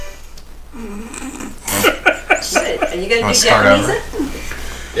Shit, are you going to do start Japanese over? it?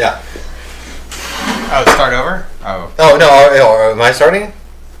 Yeah. Oh, start over? Oh. Oh, no. Am I starting?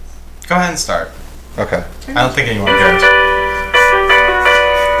 Go ahead and start. Okay. I don't think anyone cares.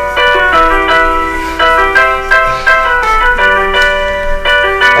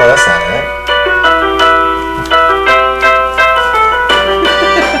 Oh, that's not it.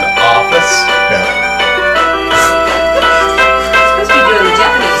 The Office? Yeah. Supposed to be doing the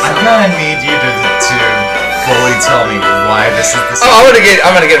Japanese I'm song. gonna need you to fully tell me why this is the song. Oh,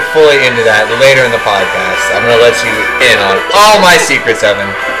 I'm gonna get fully into that later in the podcast. I'm gonna let you in on all my secrets, Evan.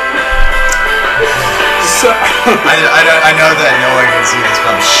 So, I know that no one can see this,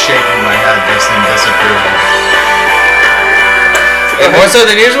 but I'm shaking my head just in disapproval. More so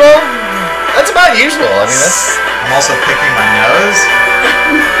than usual? That's about usual. I mean, that's... I'm also picking my nose.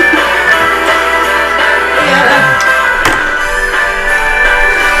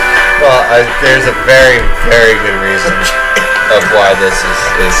 Well, there's a very, very good reason of why this is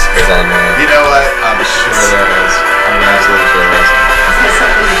on there. You know what? I'm sure there is. I'm absolutely sure there is. Has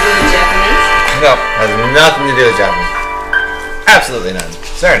something to do with Japanese? No, has nothing to do with Japanese. Absolutely none.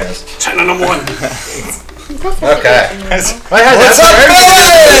 Sarah knows. 10 and a 1. Okay. What's up,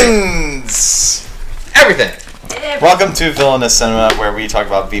 villains? Everything. Welcome to Villainous Cinema, where we talk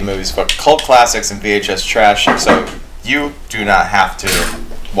about B movies, but cult classics and VHS trash. So you do not have to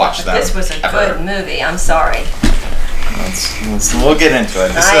watch them. This was a ever. good movie. I'm sorry. We'll get into it.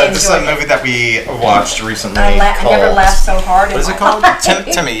 This is a enjoyed it. movie that we watched recently. I called, never laughed so hard in What is my it called? life.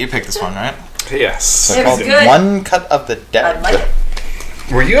 Timmy, you picked this one, right? Yes. It was Called good. One Cut of the Dead. I like it.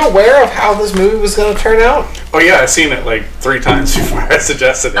 Were you aware of how this movie was going to turn out? Oh yeah, I've seen it like 3 times before I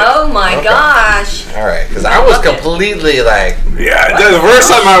suggested it. Oh my Okay. gosh. All right, because I was Loved it. completely like, Yeah, the first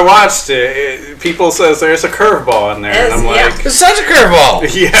time I watched it, people says there's a curveball in there, and I'm Yeah. like, it's such a curveball.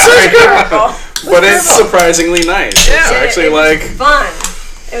 yeah, Such a curveball. but it's surprisingly nice. Yeah. It's actually it like, was fun.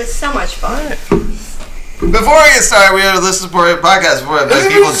 It was so much fun. Before we get started, we have a listen support podcast by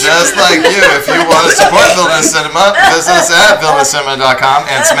people just like you. If you want to support Villainous Cinema, visit us at villainouscinema.com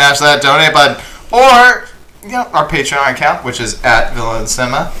and smash that donate button. Or, our Patreon account, which is at Villainous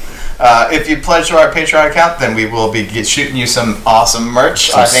Cinema. If you pledge to our Patreon account, then we will be shooting you some awesome merch.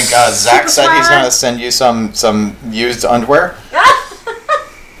 I think Zach said he's going to send you some used underwear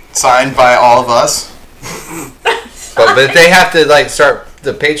signed by all of us. but they have to like start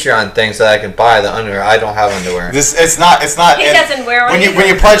the Patreon thing so that I can buy the underwear. I don't have underwear. It's not. He doesn't wear when anything.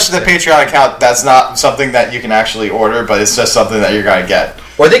 you pledge to the Patreon account. That's not something that you can actually order, but it's just something that you're gonna get.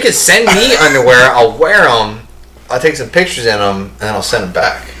 Or they could send me underwear. I'll wear them. I'll take some pictures in them and then I'll send them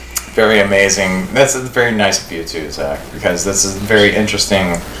back. Very amazing. That's very nice of you too, Zach, because this is a very interesting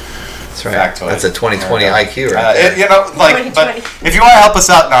That's right. factoid. That's a 2020 IQ right there. But 2020. if you want to help us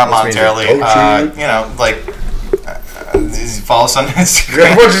out non-monetarily, That's follow us on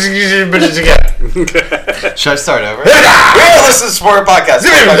Instagram. Should I start over? We're Listen to Support Podcast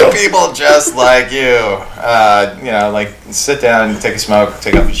by people just like you. Sit down, take a smoke,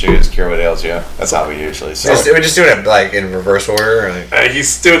 take off your shoes, cure what ails you. That's how we usually start. We're just doing it like in reverse order. Or like,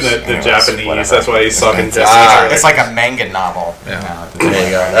 he's doing the Anyways, Japanese, whatever. that's why he's talking It's Japanese. like a manga novel. yeah. There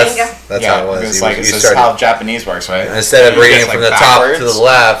you go. That's how it was. It's You- like you it's just started- how Japanese works, right? instead of reading Just, from like, the top to backwards. the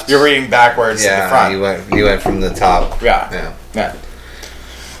left, You're reading backwards to the front. you went from the top. Yeah.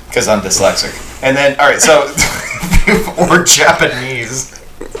 Because I'm dyslexic. And then, all right, so or Japanese.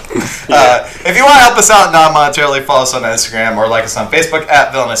 If you want to help us out non-monetarily, follow us on Instagram or like us on Facebook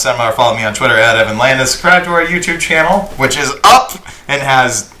at Villainous Cinema, or follow me on Twitter at Evan Landis. Subscribe to our YouTube channel, which is up and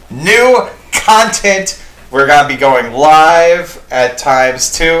has new content. We're going to be going live at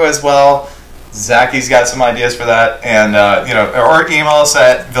times too as well. Zachy's got some ideas for that, and or email us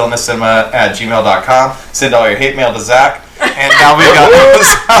at villainouscinema@gmail.com. Send all your hate mail to Zach. And now we got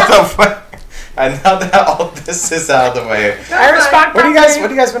this out of the way. And now that all this is out of the way, I respect what do you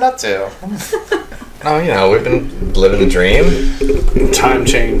guys been up to? Oh, we've been living the dream. Time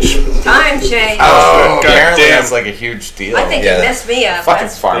change. Time change. Oh, apparently goddamn. that's like a huge deal. I think Yeah. it messed me up. Fucking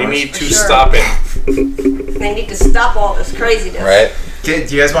That's- They farmers. need to For sure. stop it. They need to stop all this craziness. Right? Do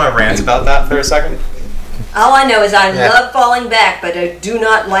you guys want to rant about that for a second? All I know is I Yeah. love falling back, but I do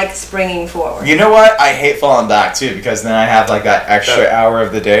not like springing forward. You know what? I hate falling back too, because then I have like that extra hour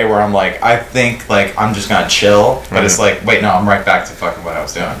of the day where I'm like, I think like I'm just gonna chill, but it's like, wait, no, I'm right back to fucking what I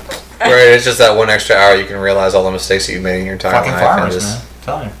was doing. Right, it's just that one extra hour you can realize all the mistakes that you made in your entire Fucking life. farmers, and man. just,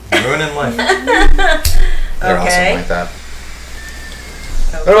 Tell you, ruining life. they're Okay. awesome like that.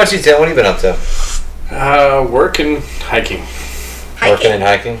 What about you, Tim? What have you been up to? Work and hiking. Working and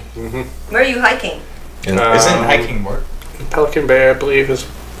hiking? Where are you hiking? In- Uh, Isn't hiking work? Pelican Bay, I believe, is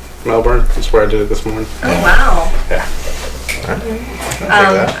Melbourne. That's where I did it this morning. Oh, wow. Yeah.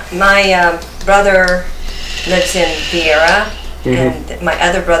 My brother lives in Vieira, and my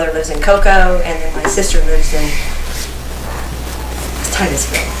other brother lives in Cocoa, and then my sister lives in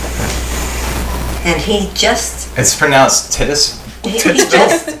Titusville. And he just It's pronounced Titus. he just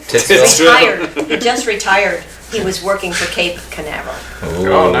Titsville. retired. He just retired. He was working for Cape Canaveral.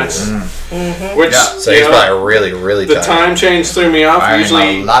 Oh, nice. Which, Yeah. So he's probably really, really the tired. time change threw me off. Firing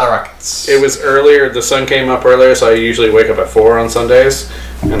Usually, a lot of rockets. it was earlier. The sun came up earlier, so I usually wake up at 4 on Sundays.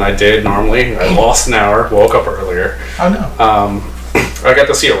 And I did normally. I lost an hour, woke up earlier. Oh no. I got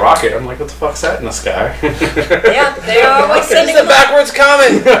to see a rocket. I'm like, what the fuck's that in the sky? Yeah, they are always sending It's a them up. backwards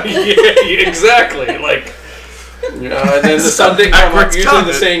comment. yeah, exactly. Like, and then the sun didn't come up. Backwards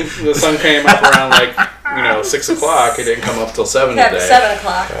Usually comment. the sun came up around 6 o'clock. It didn't come up till 7 At today. 7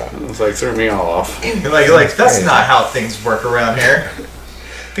 o'clock. It was like threw me all off. You're like that's not how things work around here.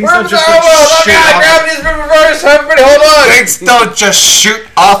 Things We're don't just oh, like, shoot God, off. gravity's been reversed. Everybody hold on. Things don't just shoot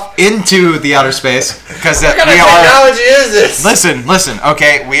off into the outer space because What kind we of are. technology is this? Listen.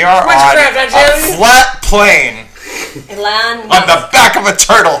 Okay, we are Witchcraft, I on tell a you. flat plane Elon on the Musk. back of a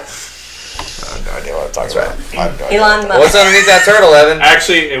turtle. I have no idea what I'm talking about. I have no idea. Elon Musk. What's underneath that turtle, Evan?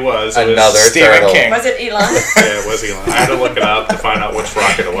 Actually, it was. It Another was, Stephen turtle. King. Was it Elon? yeah, it was Elon. I had to look it up to find out which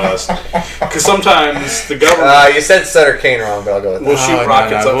rocket it was. Because sometimes the government You said Sutter Kane wrong, but I'll go with will that. shoot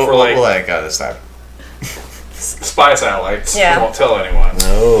rockets up for we'll let it go this time. spy satellites. Yeah. Won't tell anyone.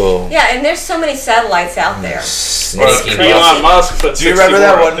 Oh. Yeah, and there's so many satellites out there. Sneaky crazy. Musk. Elon Musk put Do you remember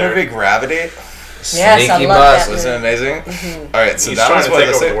that 64 one up there. movie, Gravity? Yes, I Sneaky love Musk. that. Wasn't it amazing? All right, so He's that trying was to what take I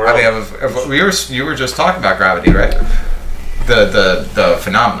over said. the world. I mean, you were just talking about gravity, right? The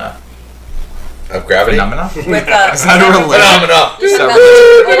phenomena. Of gravity? Phenomena? With, Is that a religion? Phenomena. Is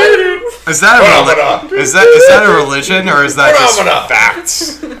Phenomena. that is that a religion or is that just Phenomena.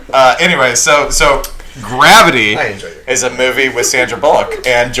 facts? Anyway, so Gravity I enjoyed it. is a movie with Sandra Bullock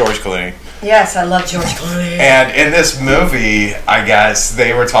and George Clooney. Yes, I love George Clooney. And in this movie, I guess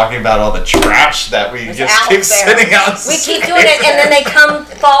they were talking about all the trash that we It's just out keep there. sending out. We keep doing it, and then they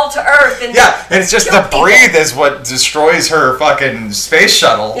fall to Earth. And Yeah, and it's just kill the breathe is what destroys her fucking space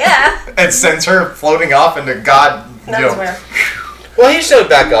shuttle. Yeah. And sends her floating off into God. you That's know- where. Well, he showed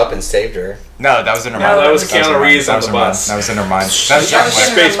back up and saved her. No, that was in her No, mind. that was in her Keanu mind. Reeves That on was the in her mind. bus. That was in her mind. That's That John was Wick.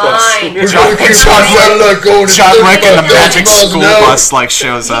 in her Space bus. mind. John Wick and the He magic Miles school no. bus like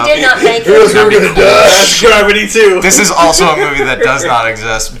shows He up. did not make Girls it. are gonna die. That's Gravity too. This is also a movie that does not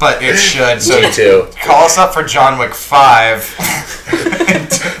exist, but it should. So Me too. call us up for John Wick 5.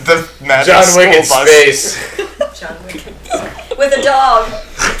 The magic John school Wick in bus. space. John Wick. With a dog.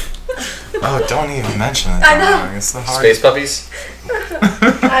 Oh, don't even mention it. I know. It's the hard. Space puppies.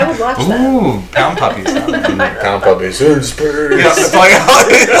 I would watch that. Ooh, pound puppies. Pound puppies. In space. Yeah, it's like-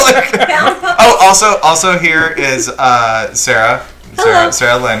 Pound puppy. Oh, also here is Sarah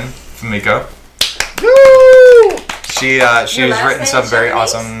Lynn from Miko. She's last written name some is very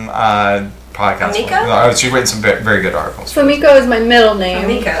Japanese? awesome podcasts. Miko? She's written some very good articles. Fumiko is my middle name.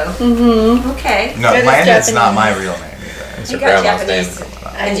 Miko. Mm-hmm. Okay. No, It is mine is not Japanese. my real name either. You her got grandma's Japanese. name.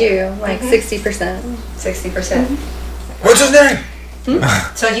 I do, like 60%. 60%. What's his name?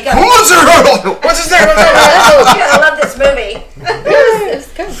 So you got. What's her? What's his name? What's his name? You gotta love this movie.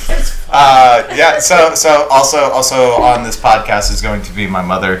 It's good. Yeah. So also on this podcast is going to be my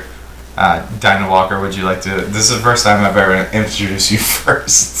mother, Dinah Walker. Would you like to? This is the first time I've ever introduced you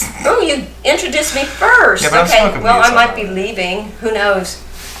first. Oh, you introduced me first. Yeah, but I'm okay. smoking Well, weed, I so might I'm be not- leaving. Who knows?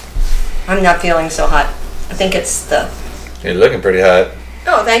 I'm not feeling so hot. I think it's the. You're looking pretty hot.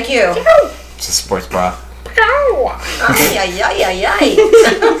 Oh, thank you. It's a sports bra. Ay.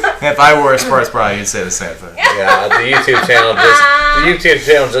 If I wore a sports bra, you'd say the same thing. Yeah, the YouTube channel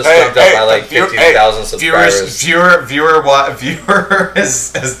just jumped up by like 50,000 subscribers. Viewer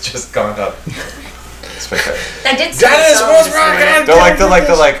has just gone up. Spectacular. I did sing That a is song what's this wrong. morning.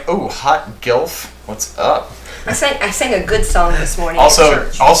 They're like, ooh, hot gilf. What's up? I sang a good song this morning. at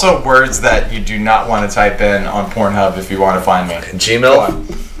church. Also words that you do not want to type in on Pornhub if you want to find me. Go Gmail, on.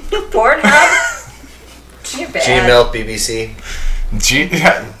 Pornhub. You're bad. Gmail, BBC.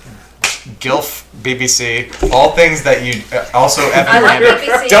 Gilf, BBC, all things that you also Evan I like Landon.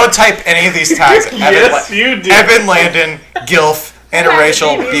 BBC. Don't type any of these tags. Yes, you do. Evan Landon, Gilf,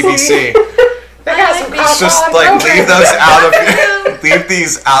 interracial, BBC. Just like leave those out of leave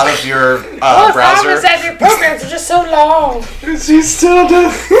these out of your browser. Your programs are just so long. She's still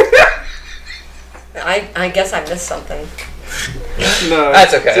doing. I guess I missed something. No,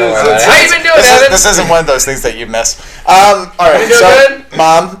 That's okay. Don't worry about it. How you been doing, Evan? This isn't one of those things that you miss. All right, You doing so good?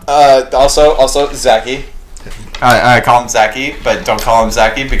 Mom, also Zachy. I call him Zachy, but don't call him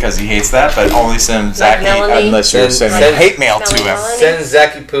Zachy because he hates that. But only send Zachy Melanie? unless you're Send- sending send- hate mail to him. Melanie? Send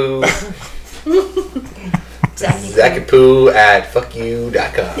Zacky Poo. Zacky Poo at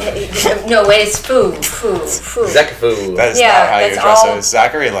fuckyou.com. No, wait, it's foo. Foo. Zacky Poo. That is Yeah, not how you that's address all- it. It's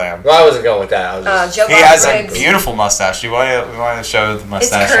Zachary Lamb. Well, I wasn't going with that. I was just, Joe He Bob has a Briggs. beautiful mustache. You want to show the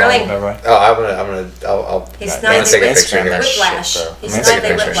mustache? curling. Everybody? I'll He's I'm gonna not take a even picture of that whiplash. shit, bro. He's I'm not gonna take a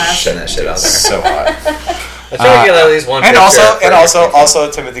even picture. whiplash. Send that shit out there. So hot. I think we get at least one And picture also, for-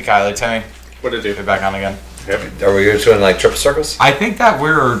 also Timothy Kyler. Timmy, What did it you're do? back on again. Are we doing like triple circles? I think that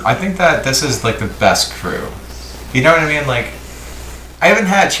this is like the best crew. You know what I mean? Like, I haven't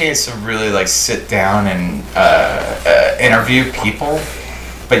had a chance to really like sit down and interview people,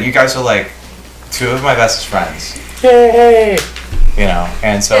 but you guys are like two of my best friends. Yay! You know,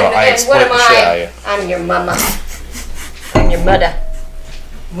 and so And I what exploit am the shit out of you. I'm your mama. I'm your mother.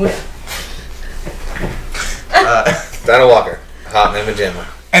 Donna Walker, hot in the gym.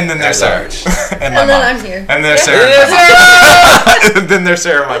 And then there's Sarah. large. And my And then mom. I'm here. And there's Sarah. and my mom. Then there's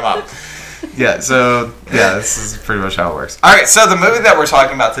Sarah, my mom. Yeah, so yeah, this is pretty much how it works. All right, so the movie that we're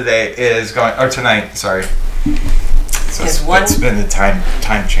talking about today is tonight. Sorry. So Is it's been the time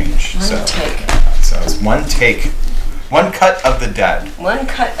change. One take. So it's one take, one cut of the dead. One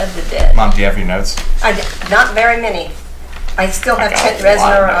cut of the dead. Mom, do you have your notes? Not very many. I still have got Trent a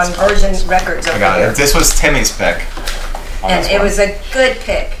lot of Reznor on notes. Virgin Records over I got here. it. This was Timmy's pick. on And this it one. was a good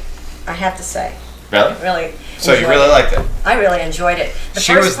pick, I have to say. Really? Really. So you enjoyed really it. liked it? I really enjoyed it. The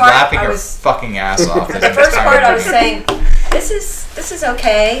She first was part, laughing I her was, fucking ass off. the first part I was saying, this is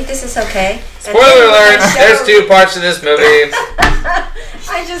okay. This is okay. And Spoiler then alert! the show- There's 2 parts to this movie.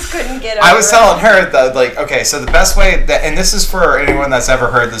 I just couldn't get over I was it. telling her that, like, okay, so the best way that, and this is for anyone that's ever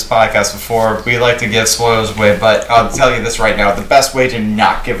heard this podcast before, we like to give spoilers away, but I'll tell you this right now: the best way to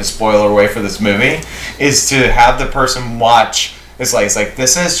not give a spoiler away for this movie is to have the person watch. It's like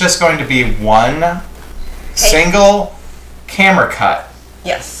this is just going to be one single camera cut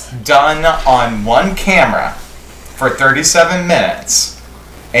Yes. done on one camera for 37 minutes,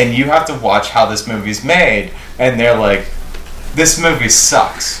 and you have to watch how this movie's made, and they're like, this movie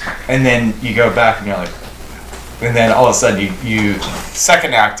sucks, and then you go back and you're like, and then all of a sudden you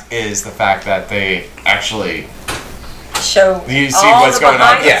second act is the fact that they actually Show You see all what's the going on?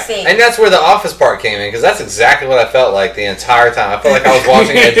 behind the Yeah, scenes. and that's where the Office part came in, because that's exactly what I felt like the entire time. I felt like I was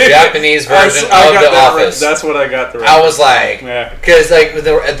watching a Japanese version I of got The that Office. That's what I got. I was like, Yeah. because like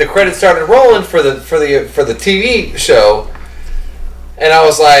the credits started rolling for the TV show, and I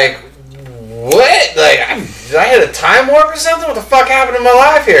was like, what? Like, did I hit a time warp or something? What the fuck happened in my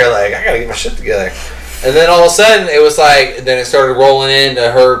life here? Like, I gotta get my shit together. And then all of a sudden, it was like, then it started rolling into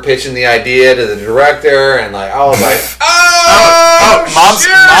her pitching the idea to the director, and like, I was like,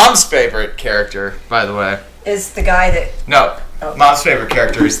 mom's favorite character, by the way. Is the guy that No. Oh. Mom's favorite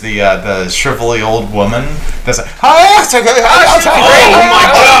character is the shrivelly old woman. That's like, oh Oh my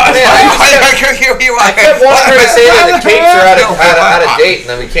God! Man, I kept wanting her to say that the capes are out of date, and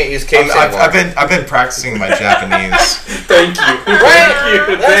then we can't use capes anymore. I've been practicing my Japanese. Thank you. Right? Thank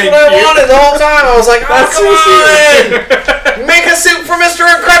you. That's Thank what I you. wanted the whole time. I was like, oh, That's come so on! Make a suit for Mr.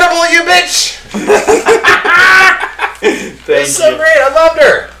 Incredible, you bitch! Thank It's so you. great. I loved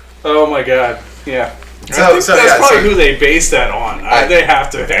her. Oh my god. Yeah. So- I think so, that's yeah, probably so- who they base that on. They have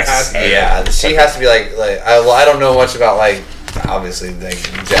to. They have to. Yeah, she has to be like I don't know much about like obviously like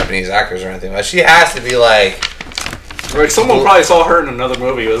Japanese actors or anything, but she has to be like, Like someone probably saw her in another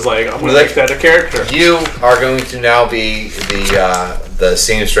movie. Was like, I'm gonna Like- make that a character. you are going to now be the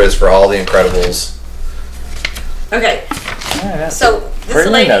seamstress for all the Incredibles. okay. So this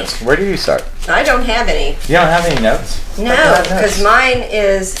lady, Where do you start? I don't have any. You don't have any notes? No, because mine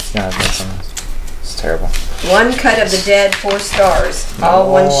is No, I've got some notes. It's terrible. one cut of the dead, 4 stars,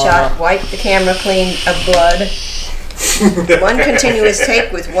 all one shot. Wipe the camera clean of blood. One continuous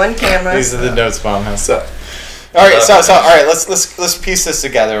take with one camera. These are the notes Mom has. So, All right, so all right, let's piece this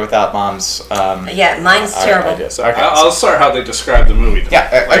together without Mom's. Yeah, mine's terrible. Ideas. Okay. I'll start how they describe the movie.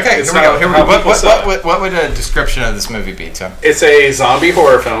 Yeah. Okay. It's Here we go. how people say it. What would a description of this movie be, Tim? It's a zombie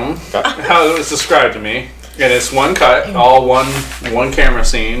horror film. How it was described to me, and it's one cut, all one camera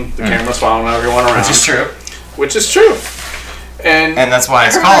scene. The camera's following everyone around, Which is true. Which is true. And And that's why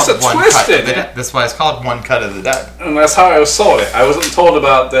it's I heard called there's a one twist cut in of the it. dead. That's why it's called one cut of the dead. And that's how I was sold it. I wasn't told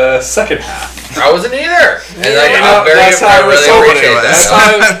about the second half. I wasn't either, and like, You know, that's how I I was really sold appreciate it. That's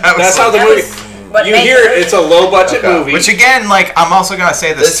that. how. That's how the That movie. was what You made hear the it's a low budget Okay. movie. Which again, like I'm also gonna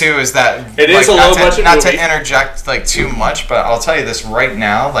say this This- too, is that It is like, a not low-budget to, not movie. to interject like too much, but I'll tell you this right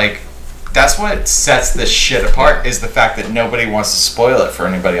now, like that's what sets this shit apart is the fact that nobody wants to spoil it for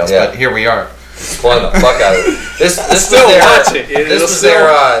anybody else. Yeah. But here we are. Spoiling the fuck out of it. This Still was watch it. This was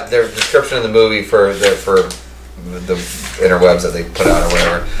their description of the movie for the interwebs that they put out or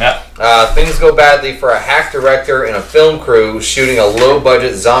whatever. Yeah. Things go badly for a hack director and a film crew shooting a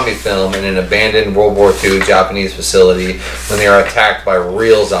low-budget zombie film in an abandoned World War II Japanese facility when they are attacked by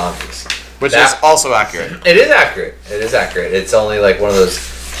real zombies. Which is also accurate. It is accurate. It is accurate. It's only like one of those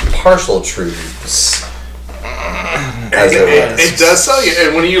partial truths. As It does sell you,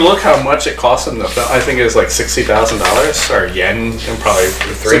 and when you look how much it costs in the film, I think it was like $60,000 or yen, and probably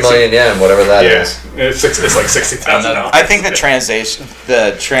 3 million yen, whatever that is. It's like $60,000. I think the translation.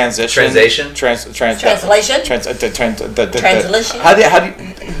 Translation? Translation. How do you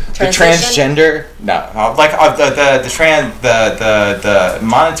the transgender? No, like the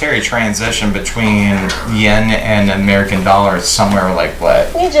monetary transition between yen and American dollar is somewhere like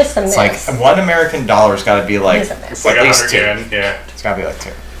what? You're just a It's mess. like $1 American got to be like It's a mess. It's like at least 100 yen. Yeah. It's got to be like 2.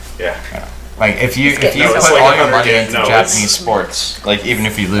 Yeah. Like if you getting- put No, it's all like your 100 money yen. into No, Japanese sports, like even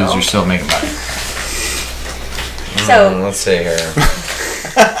if you lose, you're still making money. So, Let's see here.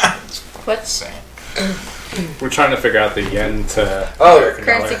 What's We're trying to figure out the yen to Oh, American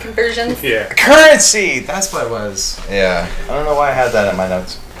currency dollar. conversions? Yeah. Currency. That's what it was. Yeah. I don't know why I had that in my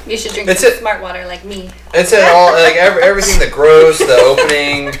notes. You should drink It's some it. smart water like me. It's in all like everything, the gross, the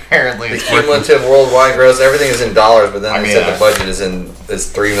opening, Apparently, the it's working. cumulative worldwide gross, everything is in dollars. But then I they mean, said the budget is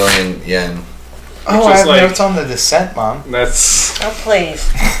 3 million yen. Oh, Which I is have like- notes on the descent, Mom. That's oh please.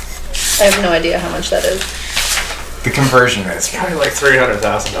 I have no idea how much that is. The conversion it's rate. probably like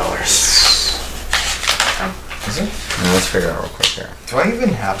 $300,000. Is it? Let's figure it out real quick here. Do I even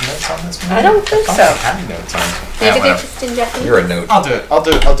have notes on this movie? I don't think I so. have notes on it. Maybe Yeah, they're whatever. just in Japanese. You're a note. I'll do it. I'll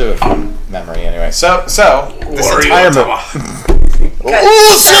do it from memory anyway. So this What are you entire talking movie.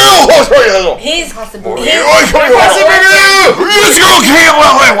 about? He's Possible.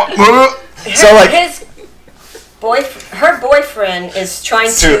 So like his her boyfriend is trying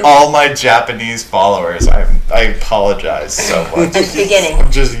to to all my Japanese followers, I apologize so much. at the beginning.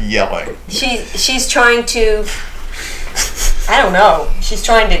 I'm just yelling. She's trying to I don't know. She's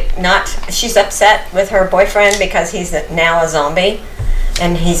trying to not she's upset with her boyfriend because he's now a zombie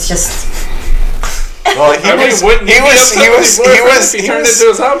and he's just Well, he turned into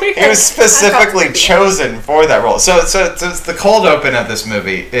a zombie. He was specifically chosen for that role. So the cold open of this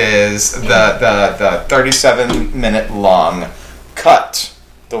movie is the 37-minute long cut,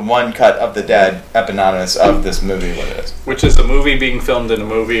 the one cut of the dead eponymous of this movie. What it is? Which is a movie being filmed in a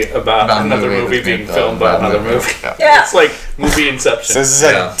movie about About a another movie movie that's being being filmed filmed by about another another movie. movie. yeah. It's like movie Inception. So this is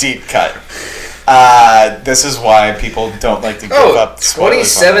Yeah. a deep cut. This is why people don't like to give Oh, up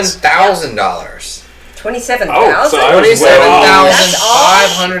spoilers on this. $27,000. $27,000. Oh, so I was way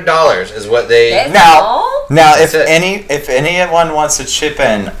 $27,500 is what they. That's Now- all? Now, if That's it. anyone wants to chip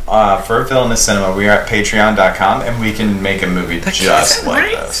in for Villainous Cinema, we are at patreon.com and we can make a movie just like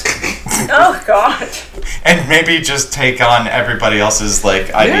this. Oh God. And maybe just take on everybody else's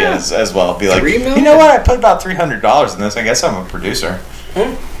like ideas as well. Be like, $3 million? you know what? I put about $300 in this. I guess I'm a producer.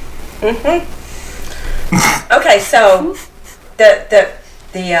 Okay, so the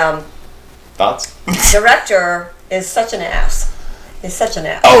Thoughts? director is such an ass. He's such an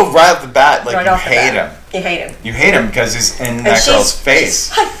ass. Oh, right off the bat, like Right you off the hate bat. him. You hate him. You hate him because he's in And that girl's she's- face.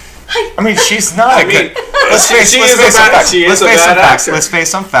 Hi. I mean, she's not a good. Let's she face is let's a face some bad- facts. she Let's is a face some bad facts. actor. Let's face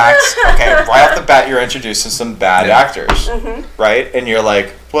some facts. Okay, right off the bat, you're introducing some bad actors, right? And you're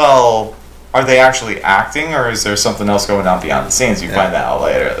like, well, are they actually acting, or is there something else going on behind the scenes? You find that out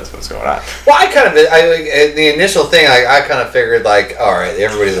later. That's what's going on. Well, the initial thing, I kind of figured like, all right,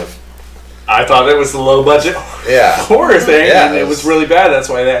 everybody's a I thought it was the low budget yeah. horror thing, Yeah, and it it was- was really bad. That's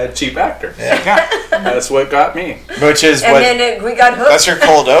why they had cheap actors. Yeah, That's what got me. which is And what. then we got hooked. That's your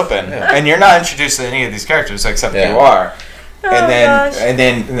cold open, and you're not introduced to any of these characters except Yeah. you are. Oh, And then gosh. and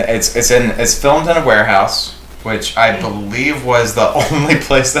then it's filmed in a warehouse, which I believe was the only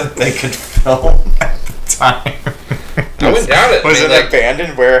place that they could film at the time. I wouldn't doubt it. Was I mean, an like-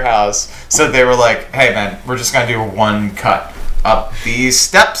 abandoned warehouse. So they were like, "Hey man, we're just gonna do one cut up these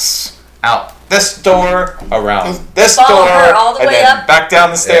steps, out this door, around this Follow door, her all the and way then up. back down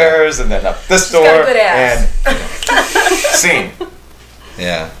the stairs, and then up this She's door, got a good ass. and scene."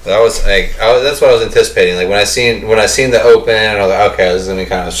 Yeah, that was like that's what I was anticipating. Like when I seen the open, I was like, okay, this is gonna be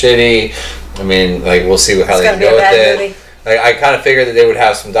kind of shitty. I mean, like we'll see how It's they gonna be go a with bad it. movie. Like I kind of figured that they would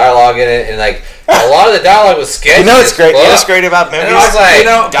have some dialogue in it, and like a lot of the dialogue was sketchy. You know what's as great? You know fuck. what's great about movies? And I was like, You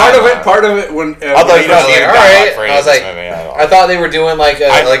know, dialogue. part of it when Although you I was don't need like, a all dialogue right. for I any was of this like, movie at all. I thought they were doing like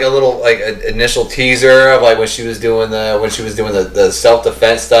I- a little like an initial teaser of like when she was doing the self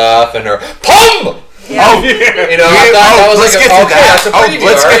defense stuff and her pum. Oh, You know, I thought that was let's like get to that. that's a preview.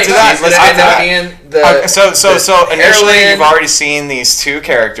 Let's get alright. to that. She's Let's gonna get to end up that. being the So initially heroine. you've already seen these two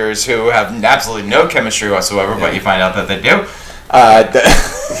characters who have absolutely no chemistry whatsoever, but you find out that they do.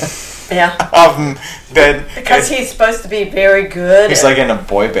 Yeah. Then Because he's supposed to be very good. he's like in a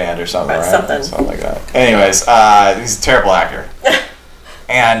boy band or something, right? Something. like that. Anyways, he's a terrible actor.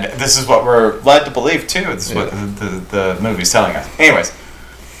 And this is what we're led to believe too. This is what the movie's telling us. Anyways,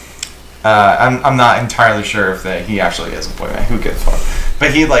 I'm not entirely sure if he actually is a boy band. Who gives a fuck?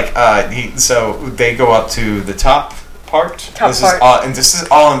 But so they go up to the top part. This is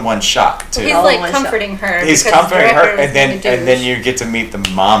all in one shot too. He's All in one like shot. comforting her. He's because comforting the her, director and was being a then douche. you get to meet the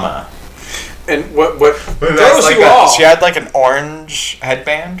mama. And what throws Like you off? she had like an orange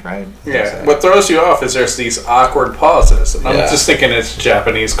headband, right? Yeah. What throws you off is there's these awkward pauses, and I'm Yeah. just thinking it's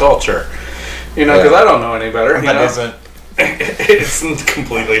Japanese culture. You know, because I don't know any better. You That know? isn't. It's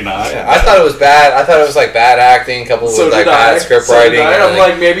completely not. I thought it was bad. I thought it was like bad acting, coupled So with like did I. bad script So did writing. I. and, I'm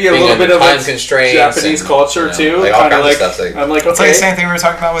like maybe a being little bit under of time it's constraints Japanese and, culture you know, too. like all Kind of kinds of like stuff. I'm like It's like okay. the same thing we were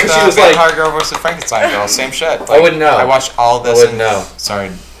talking about with 'Cause she was like- Vampire Girl versus Frankenstein Girl. Same shit. I wouldn't know. I watched all this. I wouldn't know.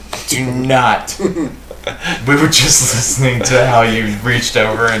 Sorry, do not. We were just listening to how you reached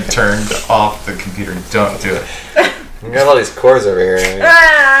over and turned off the computer. Don't do it. We got all these chords over here. All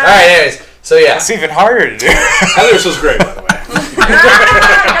Ah, right, anyways. So yeah. It's even harder to do. Heather's was great, by the way.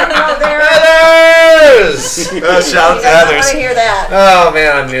 hello there. Heathers! Shout You out to guys don't want to others. hear that. Oh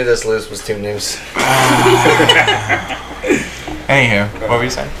man, I knew this list was two names. Anywho, what were you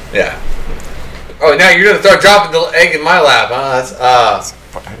saying? Yeah. Oh, now you're gonna start dropping the egg in my lap, huh? That's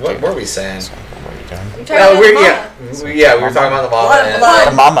what were we saying? I'm trying to we're mama. we were talking about the mama. Blood of and- blood.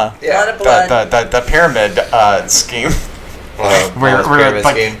 The mama. Yeah. Blood of blood. The pyramid scheme. Mama's pyramid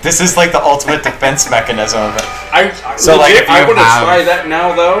Like, scheme. this is like the ultimate defense mechanism of it. So like, legit, if you I want to have- try that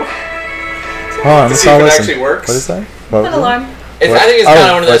now though. Oh, To see if it actually works. What is that? An alarm. I think it's Oh, kind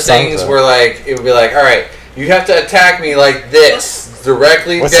of one of those what song things is that? where like it would be like, all right, you have to attack me like this,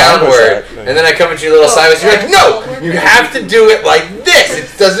 directly What song was downward, that? and then I come at you a little sideways. You're like, no, you have to do it like this.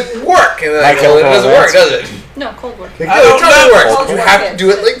 It doesn't work, and then Like well, it Cold doesn't War, work, does it? No, Cold War. It I don't totally know. works. Cold You War have to Kids. do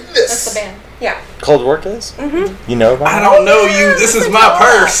it like That's this. the band. Yeah. Cold Work is? You know about I it? don't know you. This is my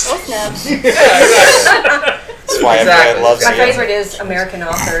purse. Oh, snap. That's why Exactly. everybody loves My it. favorite is American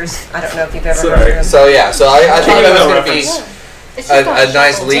Authors. I don't know if you've ever Sorry. heard of them. So yeah, so I thought Keep that was no going to be reference. It's just on a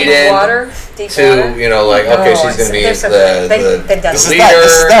nice shuffle. lead Deep in Water. Deep to Water. you know like okay, Oh, she's going to be they're so good. the They've done This it. is that. This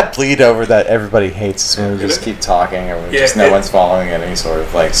is leader. that. Bleed over that everybody hates when we just keep talking or we Yeah, just no it- one's following any sort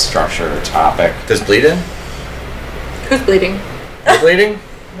of like structure or topic. Does bleed in? Who's bleeding? Is bleeding?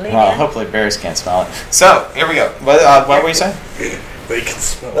 Well, hopefully bears can't smell it. So here we go. What were you saying? They can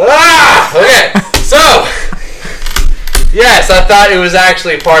smell. Ah! Okay, so yes, I thought it was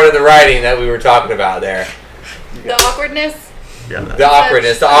actually part of the writing that we were talking about there. The awkwardness? The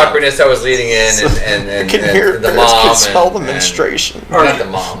awkwardness that was leading in, and You can hear the bears mom, can smell the and- menstruation. not the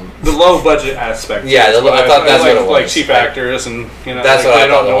mom. The low budget aspect. Yeah, is what I thought that's like, what it was. Like cheap actors, and you know, That's like, what I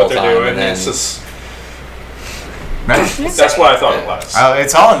they thought don't the know what whole they're time, doing. and then- It's just Right? that's what I thought it was.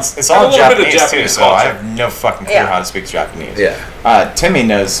 It's all in A little bit of Japanese, too, Japanese so I culture. have no fucking clue Yeah. how to speak Japanese. Yeah. Timmy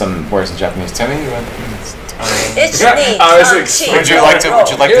knows some words in Japanese. Timmy, you want? It's Yeah, neat. I was Tongue ex- cheek, Would you like to? roll. Would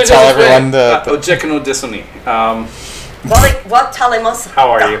you like Give to us tell a swing. everyone the? Ojeka no desu ni. What talemasu? How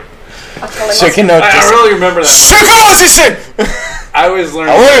are you? Chicken no. I really remember that. Shogun. I always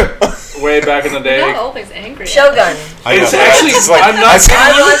learned I way back in the day. Not always angry. Shogun. It's actually I'm not I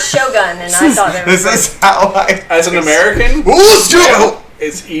kidding you. watched Shogun and I thought it was This is how I. As an American, Shogun.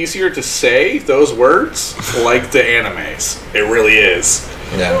 it's easier to say those words like the animes. It really is.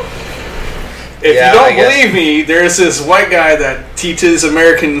 Yeah. If Yeah, you I don't guess. believe me, there's this white guy that teaches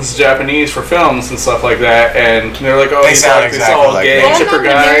Americans Japanese for films and stuff like that, and they're like, "Oh, They he's sound like this exactly all like gay that. Well, I'm chipper not an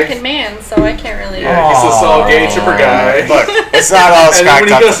guy." American man, so I can't really. Yeah, he's this all gay chipper guy. Look, it's not all And then when cracked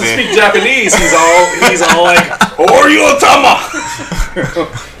he up goes to to be. speak Japanese, he's all like, "Oriotama."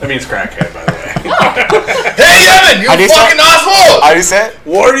 That means crackhead, by the way. Hey, Evan, you How do you say- fucking asshole! How do you say it?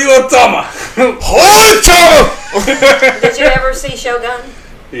 Oriotama. Did you ever see Shogun?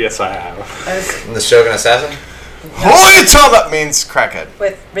 Yes, I have. The Shogun Assassin? Hoitama means crackhead.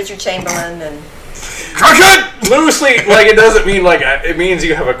 With Richard Chamberlain and Crackhead. Loosely, like it doesn't mean like it means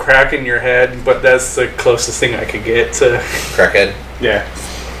you have a crack in your head, but that's the closest thing I could get to. Crackhead. Yeah.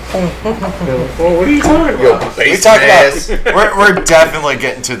 Well, what are you talking Yo, about? We base talk ass. about. We're definitely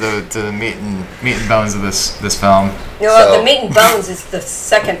getting to the meat and bones of this film. you know, So- the meat and bones is the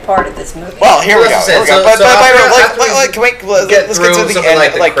second part of this movie. Well, here we go. That's Here we what go. I'm But saying. So like, after like, can we get let's get through to the something end?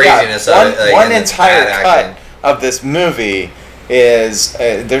 like the craziness of one, it, like, one and the entire bad cut acting. of this movie is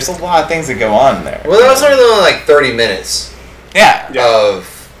there's a lot of things that go on there. Well, that was only like 30 minutes Yeah.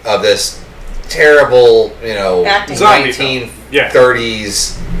 of this terrible, Acting. Zombie film.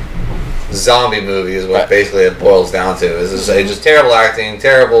 1930s zombie movie is what Right. basically it boils down to. It's just terrible acting,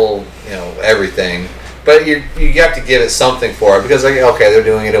 terrible, everything. But you have to give it something for it because, okay, they're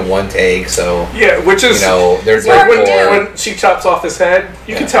doing it in one take, so Yeah, which is they're Smart doing to do. more. when she chops off his head,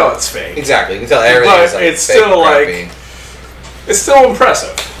 you can tell it's fake. Exactly, you can tell everything But is like it's fake still, and like, crappy. It's still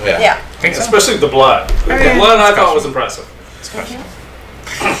impressive, Yeah. especially the blood. The blood I thought was impressive.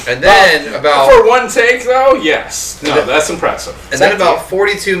 And then For one take, though, yes, no, that's impressive. And then about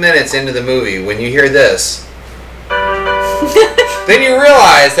 42 minutes into the movie, when you hear this, then you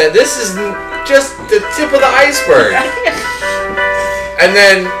realize that this is just the tip of the iceberg. And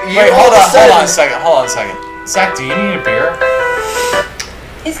then you Wait, all hold of a on sudden, a second. Zach, do you need a beer?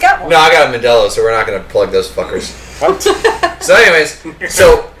 He's got one. No, I got a Modelo, so we're not going to plug those fuckers. What? So anyways,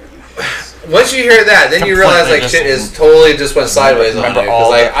 once you hear that, then you realize like shit is totally just went sideways on you. Remember Because all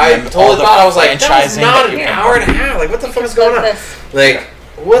like the- I remember all totally the thought I was like, that was franchising not that an you hour and a half. Like what the fuck is going on? Like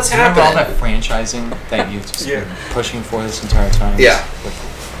what's Remember all happening? that franchising that you've just Yeah. been pushing for this entire time? Yeah.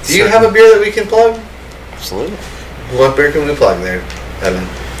 With Do you have a beer that we can plug? Absolutely. What beer can we plug there, Evan?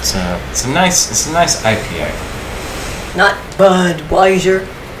 It's a nice IPA. Not Budweiser.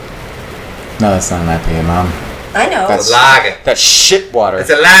 No, that's not an IPA, Mom. I know. It's a lager. That's shit water. It's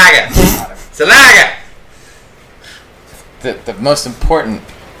a lager. It's a lager. The most important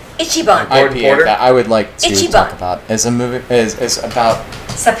Ichiban. Gordon IPA Porter? that I would like to Ichiban. talk about is is about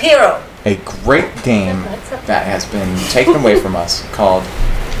Sapiro. a great game that has been taken away from us called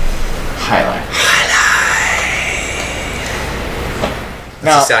Highlight. That's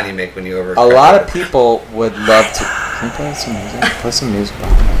Now, the sound you make when you over. a lot of people would love to. Can you play some music? Play some music.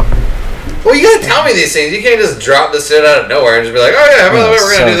 Well, you gotta tell me these things. You can't just drop this shit out of nowhere and just be like, oh yeah, by the way,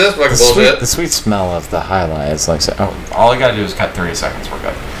 we're gonna do this fucking bullshit. The sweet smell of the Highlight is like, All you gotta do is cut 30 seconds. We're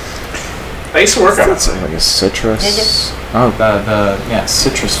good. I used to work on it's like a citrus. Is Oh, the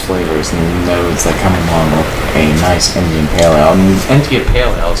citrus flavors and notes that come along with a nice Indian Pale Ale. And Indian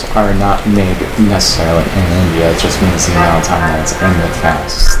Pale Ales are not made necessarily in India. It just means the amount of time that's in the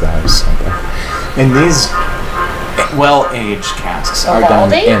casks that are simpler. And these well-aged casks are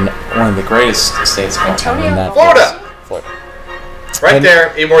done Uvalde? in one of the greatest states of all time, and that Florida. is Florida. Right And-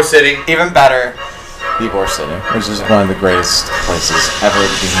 there, Ybor City. Even better. Ybor City, which is one of the greatest places ever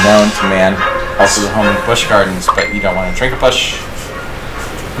to be known to man. Also the home of Busch Gardens, but you don't want to drink a Busch.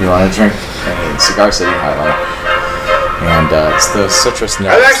 You want to drink a Cigar City Highlight. And it's those citrus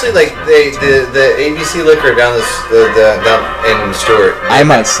notes. I've actually like the ABC liquor down down in Stewart. I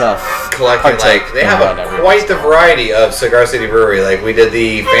myself Collecting partake like they in have whatever. quite the variety of Cigar City Brewery. Like we did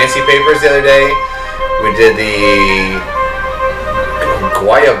the Fancy Papers the other day. We did the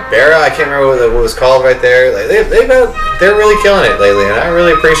Guayabera. I can't remember what it was called right there. Like they're really killing it lately, and I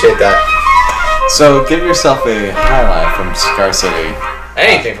really appreciate that. So give yourself a highlight from Cigar City.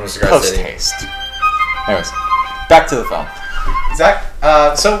 Anything from Cigar Post City. taste. Anyways, back to the film. Zach,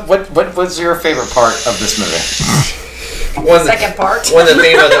 so what was your favorite part of this movie? When Second part. when the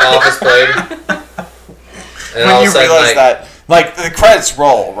theme of The Office played, and all When of you a sudden, realize that, like, the credits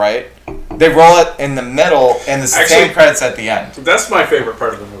roll, right? They roll it in the middle, and it's the Actually- same credits at the end. That's my favorite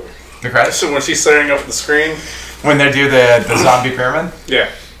part of the movie. The credits? So when she's staring up at the screen, When they do the zombie pyramid? yeah.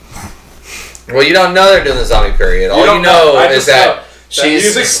 well, you don't know they're doing the zombie period. All you don't know I is just know that she's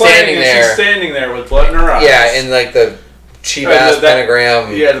music's standing playing and there. She's standing there with blood in her eyes. Yeah, in like the cheap And ass that-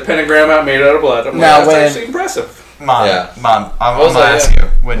 pentagram. Yeah, the pentagram out made out of blood. I'm Now like, when- that's actually impressive. Mom, Yeah. Mom, I'm was gonna like, ask yeah. you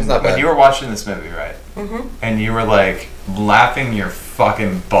when It's not bad. you were watching this movie, right? And you were like laughing your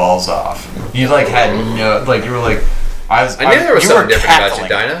fucking balls off. You like had no, like you were like, I knew there was you something were different about you, cackling.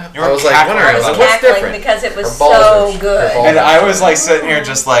 Dinah. You were I was like cackling. wondering, I was like, what's cackling different? because it was Her balls so are- good. her balls- And I was like sitting here,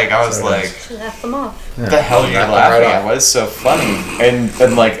 just like I was like, Laugh them off. "What the hell are you Knock them laughing right at? off. What is so funny?" And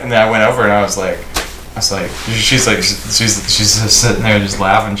then and then I went over and I was like, she's just sitting there just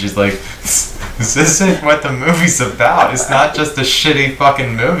laughing. She's like, this isn't what the movie's about. It's not just a shitty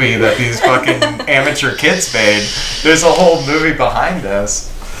fucking movie that these fucking amateur kids made. There's a whole movie behind this.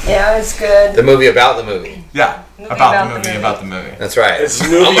 Yeah, it was good. The movie about the movie. Yeah, Movie about the movie. That's right. It's a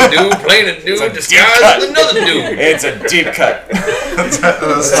movie. I'm a dude playing a dude It's a deep disguised cut. as another dude. It's a deep cut.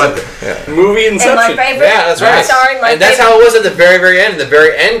 That's what- Movie And my Inception. favorite. Yeah, that's right. I'm sorry, my and that's favorite. how it was at the very, very end. The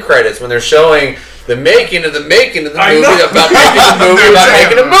very end credits when they're showing the making of the movie I about know. making the movie about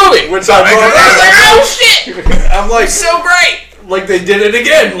making a movie. Which I I was love. like, oh shit! I'm like, So great. like they did it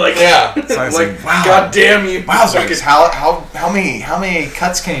again. Like, Yeah. So I was like, like, wow. God damn you. Wowzers! How many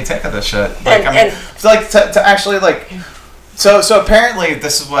cuts can you take of this shit? Like And- I mean, and- it's like to actually like So apparently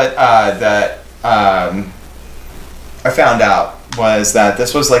this is what I found out was that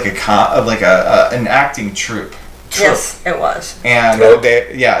this was like an acting troupe. Yes, it was. And Troupe?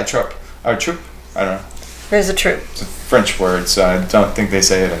 a troupe. Or troupe? I don't know. There's a troop. It's a French word, so I don't think they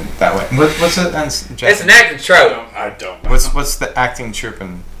say it in that way. What's it in Japanese? It's an acting trope. I don't know. What's the acting troupe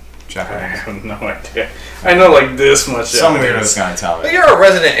in I Japanese? have no idea. I know like this much. Some Japanese. weirdo's gonna tell But me. you're a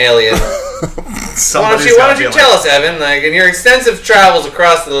resident alien. Why Somebody's don't gotta you be tell like, us, Evan? Like, in your extensive travels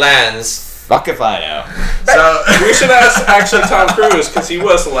across the lands. Fuck if I know. So We should ask actually Tom Cruise because he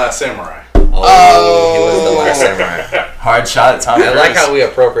was the last samurai. Oh, he was the last samurai. hard shot at Tom Cruise. I like how we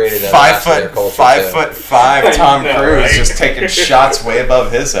appropriated that. 5 foot, 5'5" Tom I know, Cruise right? just taking shots way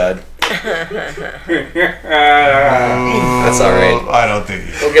above his head. That's all right. I don't think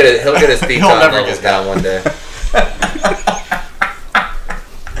He'll get it. He'll get his He'll pizza never levels get down one day.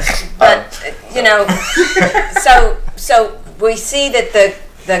 But so we see that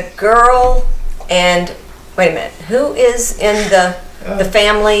the girl and wait a minute, who is in the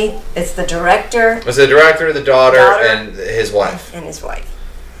family? It's the director It was the director, the daughter, Daughter. and his wife. and his wife.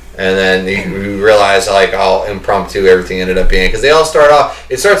 And then you realize like how impromptu everything ended up being because they all start off.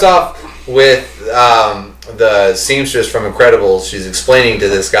 It starts off with the seamstress from Incredibles. She's explaining to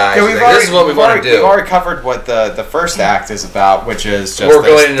this guy. Yeah, she's like, this is what we want to do. We've already covered what the first act is about, which is just We're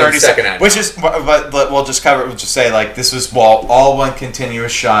those going into the second act. Which is, but we'll just cover it. We'll just say like this was all one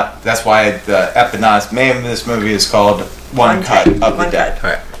continuous shot. That's why the eponymous name of this movie is called One Cut of the One Dead.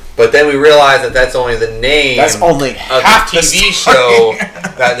 cut. Right. But then we realize that that's only the name That's only of half the the TV story. show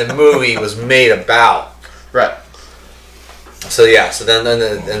that the movie was made about. Right. So yeah, so then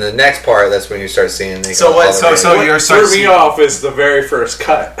in the next part, that's when you start seeing. So what? So What you're threw me seeing- off is the very first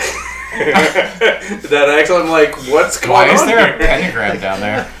cut. That actually, I'm like, what's going Why on is there a here? pentagram down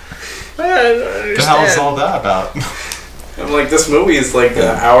there? I don't What the hell is all understand. that about? I'm like, this movie is like an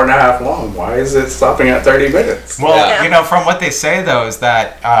hour and a half long. Why is it stopping at 30 minutes? Well, Yeah. from what they say though, is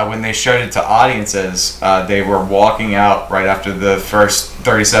that when they showed it to audiences, they were walking out right after the first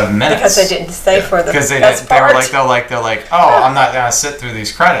 37 minutes Because they didn't stay for the because they best were part. like, oh, I'm not gonna sit through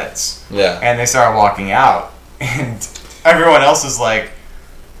these credits, Yeah. and they started walking out, and everyone else is like,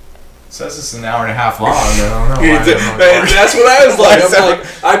 says it's an hour and a half long. I don't know. Why That's what I was like. I'm like,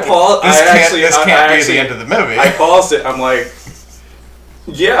 I paused. this I can't, actually, this I can't be actually- the end of the movie. I paused it. I'm like,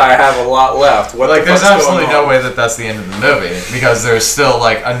 yeah, I have a lot left. What Like, the there's fuck's absolutely going no on? way that that's the end of the movie because there's still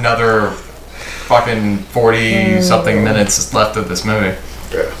like another fucking 40 something minutes left of this movie,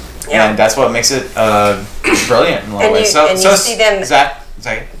 Yeah. and that's what makes it brilliant in a lot of And ways. you- So, and so you see them- Zach,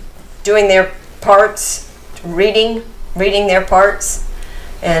 Doing their parts, reading their parts,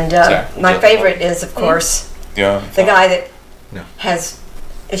 and Sorry. my favorite is of course yeah, the guy that No. has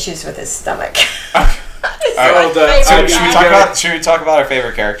issues with his stomach. It's All my right, the- favorite So Okay. guy. should we talk about our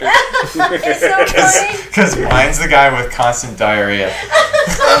favorite characters? It's so funny. Because mine's the guy with constant diarrhea,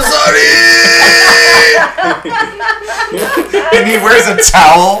 I'm sorry. and he wears a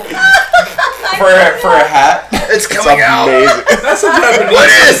towel for a hat. It's coming out. That's a Japanese. What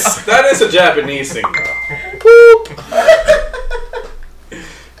is? That is a Japanese thing, though.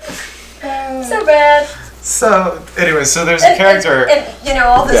 So bad. So anyway, so there's a character. And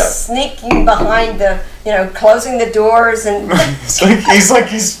all the Yeah. sneaking behind the, closing the doors and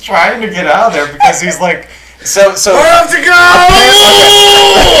He's trying to get out of there because he's like so I have to go.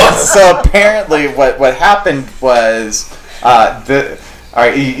 so apparently what happened was all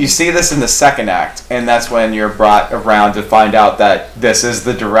right, you see this in the second act, and that's when you're brought around to find out that this is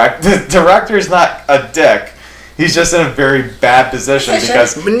the director's not a dick. He's just in a very bad position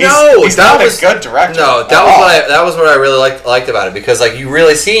because he's that not was a good director. No, at that was all. that was what I really liked about it because like you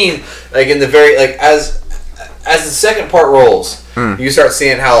really seen like in the very like as the second part rolls, you start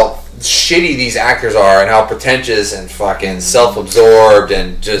seeing how shitty these actors are and how pretentious and fucking self-absorbed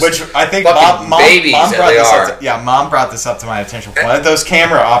and just Which I think fucking mom babies that brought they this are. up. Mom brought this up to my attention. One of those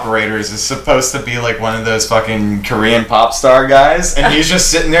camera operators is supposed to be like one of those fucking Korean pop star guys, and he's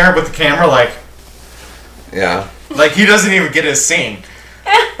just sitting there with the camera like he doesn't even get his scene.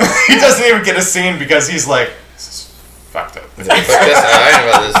 He doesn't even get a scene because he's like, this is fucked up. But this, I know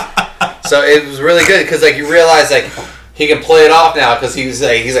about this. So it was really good because like you realize like he can play it off now because he's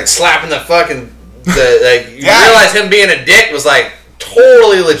like slapping the fucking you Yeah. realize him being a dick was like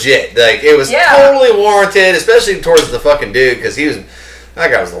totally legit. Like it was totally warranted, especially towards the fucking dude because that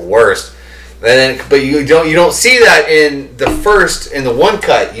guy was the worst. And then, but you don't see that in the one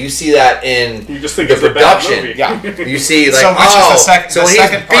cut. You see that in You just think the it's a bad production. movie. Yeah. You see like So which is the sec- so the when he's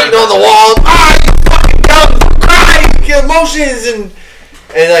second part beating of on the it. wall, you fucking dumb, cry, emotions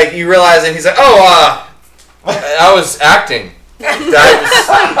and like you realize and he's like, I was acting.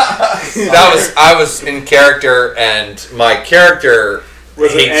 I was in character, and my character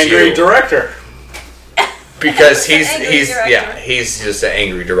Was an hates angry you director. because Angry director. he's just an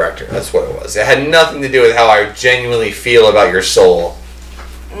angry director. That's what it was. It had nothing to do with how I genuinely feel about your soul.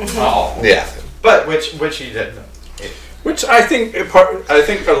 Oh. Yeah. But which he did. Which I think a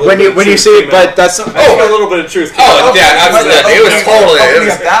little When bit you of when you truth see came it, but out. that's I think a little bit of truth came Oh out. yeah, absolutely. It was totally. Opening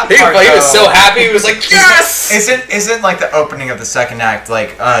of that part, He was so though. happy. He was like, yes. Isn't like the opening of the second act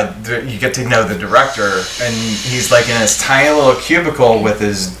like you get to know the director and he's like in his tiny little cubicle with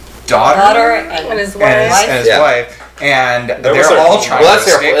his daughter And his and wife. his Yeah. wife and was they're their all home. trying Well, to that's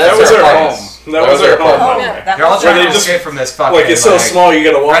their- escape. that That was their their place. home. That was their home. Oh, that They're all was trying Where to they just- escape from this fucking Like it's so small, you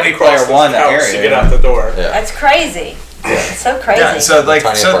gotta walk Ready across Player the One house area, to get yeah. out the door. Yeah. That's crazy. It's so crazy. Yeah, so like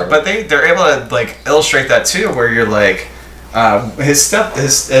Tiny so, apartment. but they're able to like illustrate that too, where you're like, his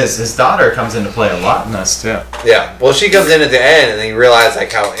daughter comes into play a lot in this too. Yeah. Well, she comes in at the end, and then you realize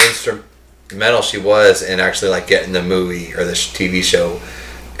like how instrumental she was in actually like getting the movie or the TV show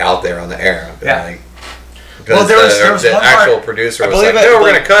out there on the air. Yeah. Like, Well, because there was the one actual part- producer I was believe like, it, "No,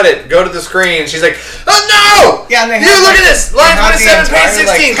 we're like- gonna cut it. Go to the screen." She's like, "Oh no! Yeah, and they You have, look like, at this. they Line have the 27, page entire,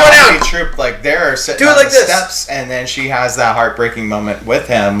 16. like, Go down." comedy troupe like there sitting Do it on like the this. steps, and then she has that heartbreaking moment with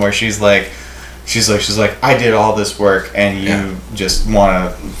him where she's like, I did all this work, and you just want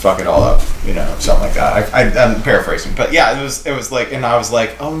to fuck it all up, you know, something like that. I'm paraphrasing, but yeah, it was like, and I was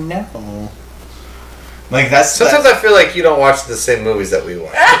like, oh no, like that's Sometimes I feel like you don't watch the same movies that we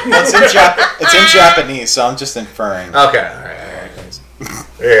watch. it's in Japanese, so I'm just inferring. Okay, all right.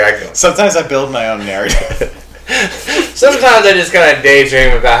 There I go. Sometimes I build my own narrative. Sometimes I just kind of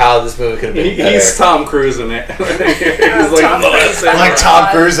daydream about how this movie could have been better. He's Tom Cruise in it. He's like, Tom Cruise. I'm like Tom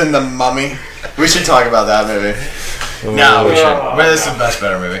Cruise in The Mummy. We should talk about that movie. No, we shouldn't. But it's a much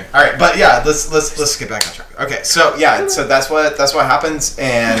better movie. All right, but yeah, let's get back on track. Okay, so yeah, so that's what happens,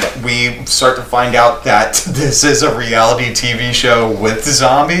 and we start to find out that this is a reality TV show with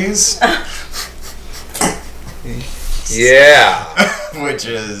zombies, Yeah. which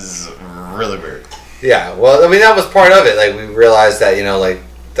is really weird. Yeah. Well, I mean, that was part of it. Like, we realized that, you know, like,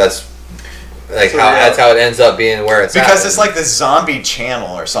 that's like So, how yeah. that's how it ends up being where it's Because at. it's like the zombie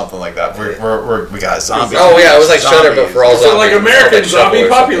channel or something like that. We got zombies. Oh, yeah, it was like Shudder, but for all So like zombies. American It's like zombie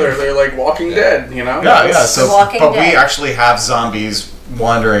Shuffle or popular, something. they're like Walking Dead, you know? Yeah, yeah. So, Walking but we Dead. actually have zombies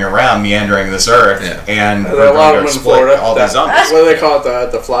wandering around, meandering this earth, Yeah. and There we're are a lot going of to them in exploit Florida. all these zombies. What do they call it?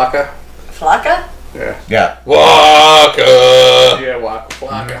 The Flocka? Flocka? Yeah. Yeah. Waka. Yeah,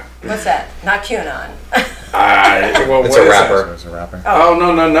 Flocka. What's that? Not QAnon. Well, It's what a is rapper. There's a rapper. that? Oh, no.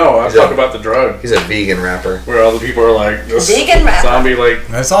 I'm He's a- talking about the drug. He's a vegan rapper. Where all the people are like, this Vegan rapper. zombie, like,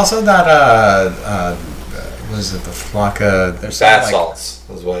 There's also that what is it? The Flocka. There's Bath some, salts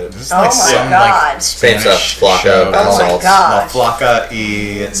is what it is. There's Oh my some, God. Same Spanish stuff, Flocka, show bath called salts. God. Flocka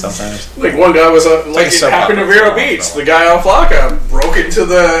E and something. like one guy was, like like a it soap happened to opera Vero for a Beach. while. The guy on Flocka broke into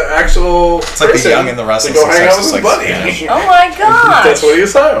the actual like The prison Young and the Restless to go hang and out with his Sexless, buddy. like Spanish. Oh my gosh. That's what he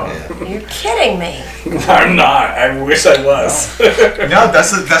was saying. You're kidding me. I'm not. I wish I was. No,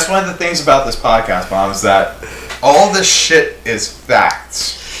 that's one of the things about this podcast, Mom, is that all this shit is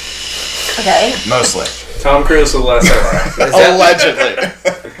facts. Okay. Mostly. Tom Cruise was the last samurai. Is that Allegedly.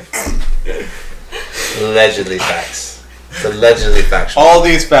 allegedly facts? It's allegedly factual. All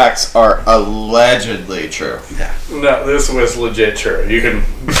these facts are allegedly true. No, this was legit true. You can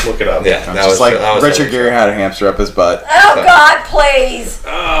look it up. Yeah, that Just was like that was Richard totally Gere had a hamster up his butt. Oh God, please.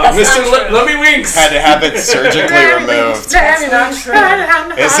 That's Mr. not true. Let me winks. Had to have it surgically removed. That's not true.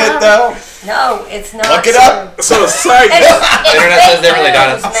 Is it though? No, it's not. Look it true. up. So side It's internet fake says differently,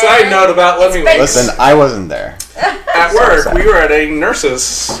 Donna. news, man. side note about Let Me It's fake Winks. Listen, I wasn't there. At work, we were at a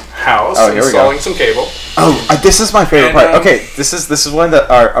nurse's house Oh, here we go. installing some cable. Oh, this is my favorite And, part. Okay, this is one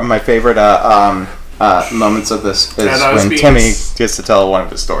that are my favorite moments of this is And I was when being Timmy gets to tell one of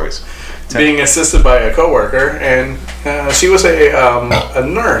his stories. Being assisted by a coworker, and she was a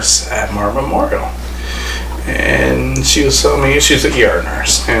nurse at Mar Memorial. And she was telling me, she's an ER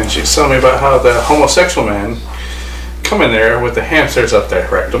nurse, and she was telling me about how the homosexual men come in there with the hamsters up their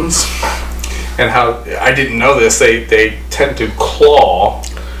rectums, and how, I didn't know this, they tend to claw.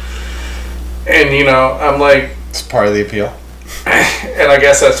 And, you know, I'm like, It's part of the appeal. and I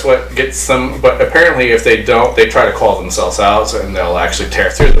guess that's what gets them. But apparently, if they don't, they try to claw themselves out, and they'll actually tear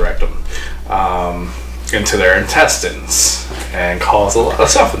through the rectum into their intestines and cause a lot of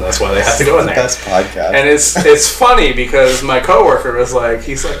stuff, and that's why they have to go in there. Best podcast. And it's funny because my coworker was like,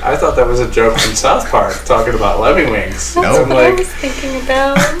 he's like, I thought that was a joke from South Park talking about Lemmy Wings. Nope. I'm What I like, was thinking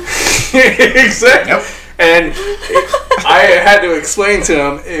about. exactly. Nope. And I had to explain to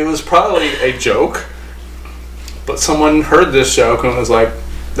him it was probably a joke, but someone heard this joke and was like,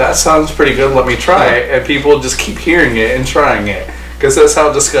 that sounds pretty good, let me try it. And people just keep hearing it and trying it. Because that's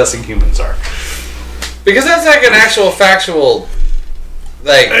how disgusting humans are. Because that's like an actual factual,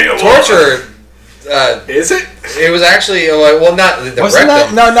 like, torture. Is it? It was actually, well, not the Wasn't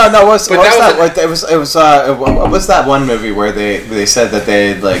that, rectum. no. What was But that? that What was that one movie where they said that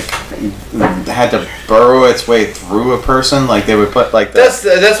they like had to burrow its way through a person? Like they would put like the,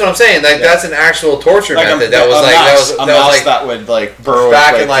 That's what I'm saying. Like that's an actual torture like method. a That was like mouse, that a was mouse like that would like burrow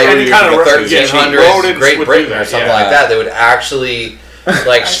back its in way like through you kind of from the rodents 1300s, Great would Britain do that, or something yeah. like that. They would actually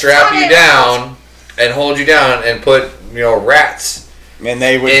like strap you down and hold you down and put rats and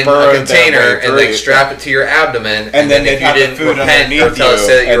they would in burrow a container their way and through like you. strap it to your abdomen. And then if they'd you have the didn't food repent or underneath tell us you,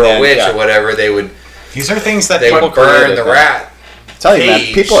 that you and were a then, witch yeah. or whatever, they would These are things that they people would burn created, the man. rat. Tell you, man,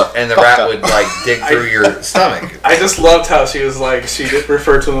 cage, people are and the fucked rat up. would like dig through your stomach. I just loved how she was like, she did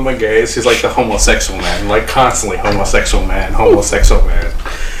refer to them as gays. She's like the homosexual man. Like constantly homosexual man, homosexual man.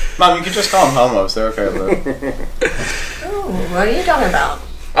 Mom, you can just call them homos. They're okay with it. Oh, what are you talking about?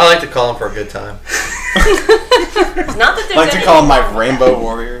 I like to call them for a good time. Not that there's I like to anything call them my wrong with Rainbow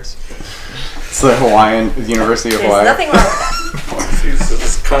Warriors. It's the University of that. Hawaii. There's nothing wrong with that. She's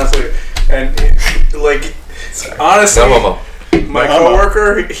just constantly, and like, honestly, No homo. my No homo.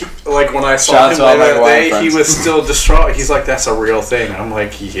 coworker, like when I saw Shout out him to all later my that Hawaiian day, he friends. was still distraught. He's like, "That's a real thing." I'm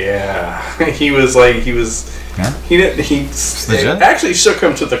like, "Yeah." He was like, Yeah. he didn't. He legit? it actually shook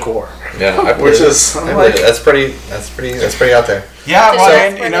him to the core. Yeah, I Which believe is, it. I'm I believe like- it. That's pretty out there. Yeah, well, So-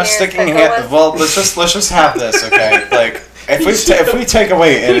 and, you know, We're sticking gonna hand. stick Well, let's just have this, okay? Like, if we take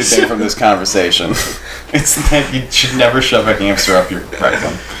away anything from this conversation, it's that you should never shove a hamster up your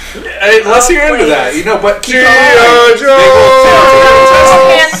rectum. Unless you're into that, But keep in mind, G.I. they will Poor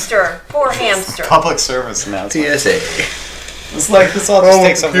tell- hamster. Poor hamster. Public service announcement. TSA. It's like let's all just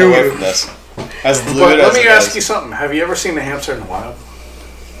take something away from this. As But lewd let as me it ask is. you something. Have you ever seen a hamster in the wild?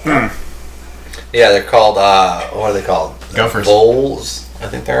 Yeah, they're called. What are they called? Gophers. Voles. I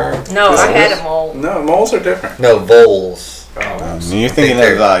think they are. No, I had a mole. No, moles are different. No, voles. Oh. You're thinking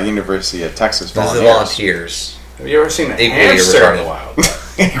Think of University of Texas Those are the volunteers. volunteers. Have you ever seen a Equally hamster in the retarded.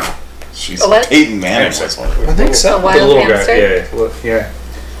 wild? She's A what? Peyton Manning was one. I think so. A wild little hamster? guy. Yeah.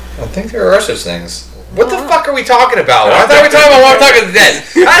 I think there are such things. What the fuck are we talking about? I thought we were talking about Walk Talking to the Dead.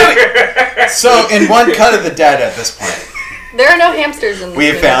 How do we- So, in one cut of the dead at this point, There are no hamsters in this we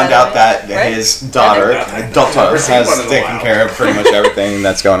have movie, found by the out way, that right? his daughter, adult daughter, never seen has one in the taken wild. care of pretty much everything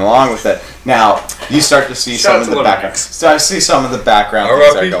that's going along with it. Now, you start to see Shout some out of to the Little background. Max. Start to see some of the background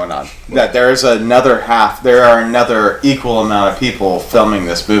things that are going on. That there is another half. There are another equal amount of people filming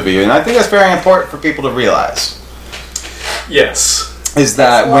this movie, and I think that's very important for people to realize. Yes. Is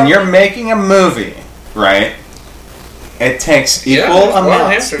that when you're making a movie, right? It takes Yeah, equal there's wild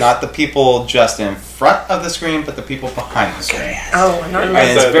amounts, hamsters. not the people just in front of the screen, but the people behind the screen. Oh, not And like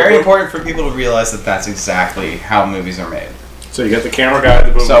it's the- very important for people to realize that that's exactly how movies are made. So you got the camera guy,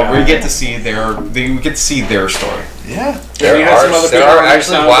 the boom So guy. we get to see their story. Yeah. There you have some other are, there people are on the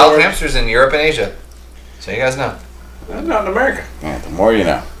actually wild soundboard. hamsters in Europe and Asia. So you guys know. Not in America. Yeah, the more you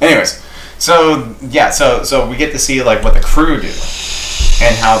know. Anyways, so yeah, so we get to see like what the crew do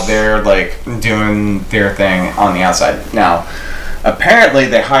and how they're like doing their thing on the outside. Now, apparently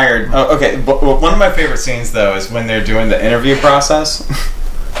they hired. Oh, okay, one of my favorite scenes though is when they're doing the interview process.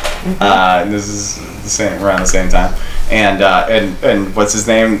 This is the same around the same time, and what's his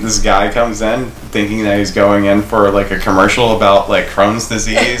name? This guy comes in thinking that he's going in for like a commercial about like Crohn's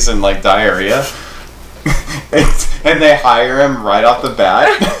disease and like diarrhea, and they hire him right off the bat.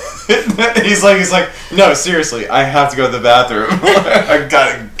 he's like, no, seriously, I have to go to the bathroom. I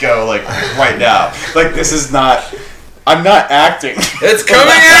gotta go like right now. Like this is not. I'm not acting. It's coming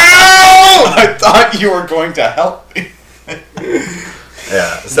out! I thought you were going to help me.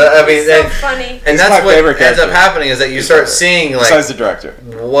 Yeah. So, I mean, so funny. and He's that's my what favorite ends up character. happening is that you start seeing, like, Besides the director.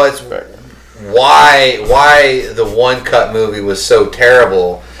 why the one cut movie was so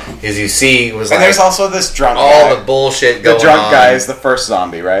terrible is you see it was And like there's also this drunk all guy. the bullshit The going on. drunk guy is the first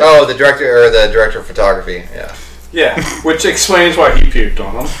zombie, right? Oh, the director of photography. Yeah. Yeah. Which explains why he puked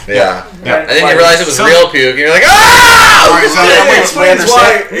on him. Yeah. Yeah. And then you realize it was So- real puke, and you're like, ah! Alright, so Yeah, we explains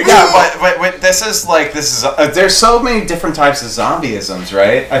understand. why- Yeah, but this is there's so many different types of zombieisms,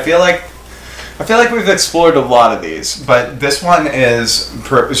 right? I feel like we've explored a lot of these, but this one is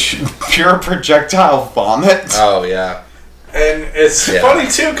pure projectile vomit. Oh yeah. And it's Yeah. funny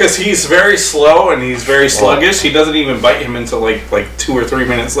too because he's very slow and he's very sluggish. He doesn't even bite him until like 2 or 3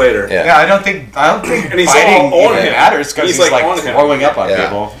 minutes later. Yeah. Yeah, I don't think And he's biting all on even him. matters because He's, he's like, like on him. throwing up on Yeah.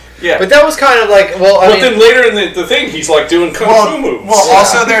 people. Yeah. But that was kind of like, well, I But mean, then later in the thing, he's like doing kung fu moves. Well,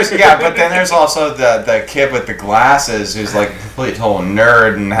 also but then there's also the kid with the glasses who's like a complete total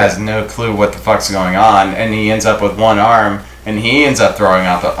nerd and has no clue what the fuck's going on, and he ends up with one arm, and he ends up throwing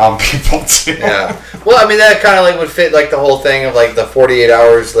out on people too. yeah. Well, I mean, that kind of like would fit like the whole thing of like the 48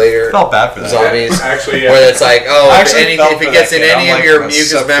 hours later I felt bad for that. zombies. Actually, yeah. Where it's like, oh, I if, actually felt if it for gets that in kid. any I'm of like, your that's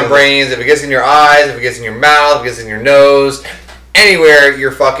mucous so membranes, if it gets in your eyes, if it gets in your mouth, if it gets in your nose, anywhere,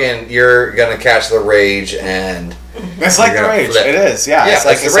 you're gonna catch the rage and. It's like You're the gonna Rage. flip. It is, yeah. Yeah, it's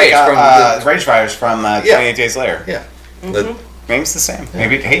like the Rage from the- Rage Virus from 28 Days Later. Yeah. Mm-hmm. The Name's the same.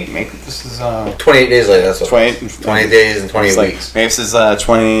 Maybe this is 28 days later, that's what. 20 days and 28 it's like, weeks. maybe this is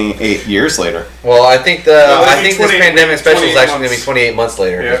 28 years later. Well, I think No, I it'll be think this 28 pandemic special is 28 actually going to be months. 28 months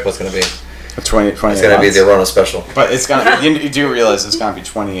later. Yeah. Is what's going to be. 20 It's going to be the Rona special. But it's gonna. You do realize it's gonna be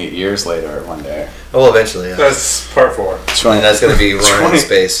 28 years later one day. Well, eventually, yeah. That's part 4. And that's going to be Rona in 20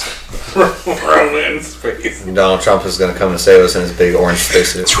 space. Rona in space. And Donald Trump is going to come and save us in his big orange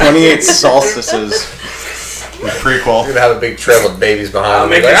spacesuit. 28 solstices. The prequel. We're going to have a big trail of babies behind him.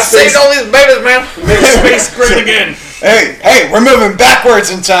 make Like, it I saved space- all these babies, man. Make space great again. Hey, we're moving backwards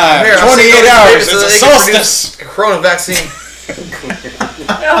in time. Here, I saved 28 all these hours. babies so It's a that they can solstice. produce a corona vaccine.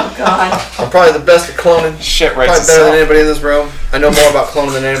 Oh God. I'm probably the best at cloning. Shit writes Probably better than itself. anybody in this room. I know more about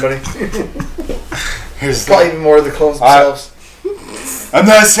cloning than anybody. Here's Probably even more of the clones themselves. I'm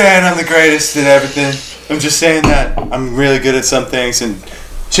not saying I'm the greatest at everything. I'm just saying that I'm really good at some things, and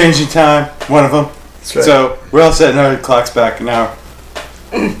changing time, one of them. right. So we're all setting our clocks back now.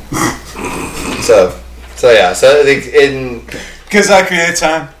 So yeah. So I think Because I create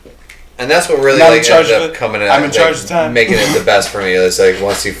time. and that's what really And I'm in like charge ended of up it. coming out. I'm in like, charge of time. making it the best for me. It's like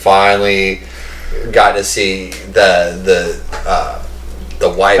once you finally got to see the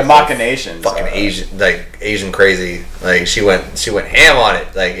wife, The machinations. fucking Asian crazy. Like she went ham on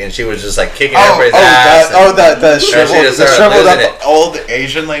it. Like and she was just like kicking Oh, everybody's ass. the shriveled, just the started shriveled losing up old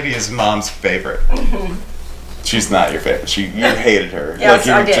Asian lady is Mom's favorite. She's not your favorite. You hated her. Yes,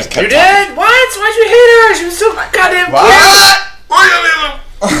 you I did. just kept You did? What? Why'd you hate her? She was so goddamn cute.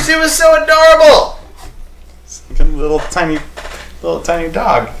 She was so adorable. talking. A little tiny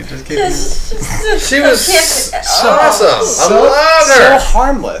dog. You just keep She was so awesome. I loved so her.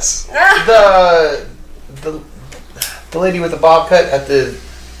 harmless. The lady with the bob cut at the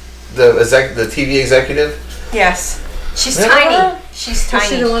TV executive. Yes. She's Remember tiny. her? She's Was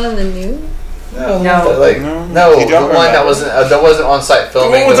she the tiny. one on the news? No. No, You the don't one that remember. wasn't on site The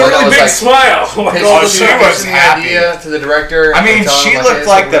filming. one with the that really was big like smile. Like pitching all the she time. was the happy. idea to the director. I mean, and telling she him, looked "Hey,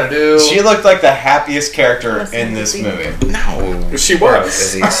 like this is what we're gonna do." she looked like the happiest character Listen in to this the movie. No, She You were was.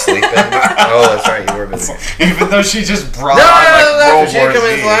 busy sleeping. Oh, that's right, you were busy. Even though she just brought No, on like after World she didn't War come in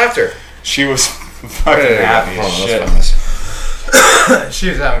Z. until after. She was fucking happy as shit. She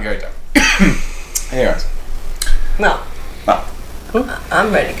was having a great time. Anyways, Well,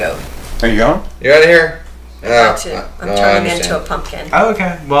 I'm ready to go. are you going? You out of here? I'm turning into a understand. pumpkin. Oh,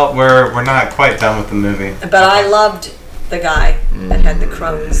 okay. Well, we're not quite done with the movie. But I loved the guy that had the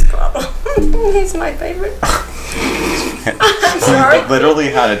Crohn's problem. He's my favorite. I'm sorry. Literally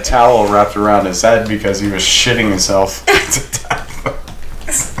had a towel wrapped around his head because he was shitting himself to death.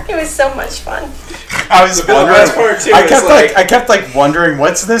 It was so much fun. I was The wondering. best part too I is kept like wondering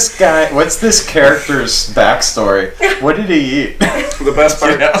what's this character's backstory? What did he eat? the best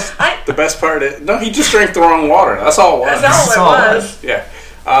part. I, The best part is no, he just drank the wrong water. That's all it was. that's all it was. Yeah.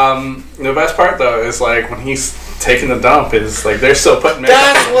 The best part though is like when he's taking the dump is like they're still putting makeup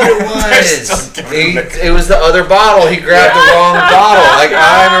That's on what him. it was. It was the other bottle. He grabbed the wrong bottle. Like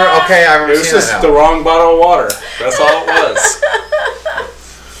I remember. Okay, I remember It was seeing just that the now. wrong bottle of water. That's all it was.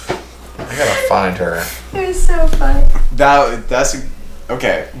 I gotta find her. It was so funny. That's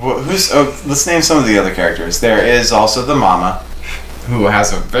okay. Well, let's name some of the other characters. There is also the mama, who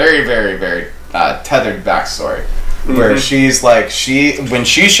has a very, very, very tethered backstory. Where she's like when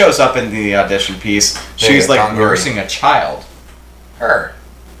she shows up in the audition piece, she's like Hungary. nursing a child, Her.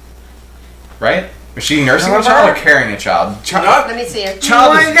 right? Was she nursing a Remember child or her? carrying a child? Let me see her.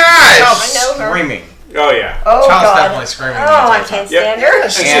 Child Oh my is- gosh! child I know her. screaming. Oh yeah. Oh, Child's God. definitely screaming the Oh, I entire can't Yep. stand her.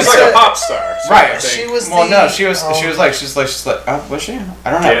 And she's And like so- a pop star. So I Right. think. She was. Well, the, no, she was like, oh, was she?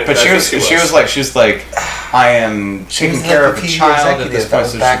 I don't know, Yeah, but I she think was, she was like, I am She taking was care like of the a TV child at executive this that point,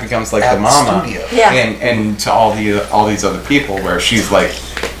 was so back she becomes like at the mama, studio. Yeah. and to all these other people, where she's like,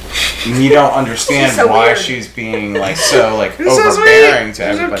 you don't understand She's so why weird. she's being like so like You're so overbearing sweet.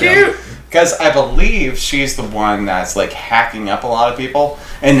 to You're so everybody. cute. Because I believe she's the one that's like hacking up a lot of people,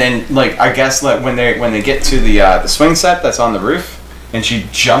 and then like I guess like when they get to the swing set that's on the roof, and she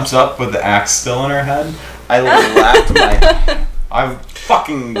jumps up with the axe still in her head. I laughed my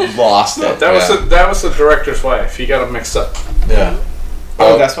fucking lost it. That was the director's wife. You got them mixed up. Yeah.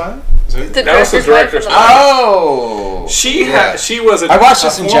 Oh, that's why. That was the director's wife. Oh. She was. I watched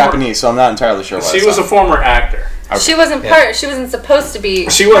this in Japanese, so I'm not entirely sure. What She was a former actor. She wasn't part. She wasn't supposed to be.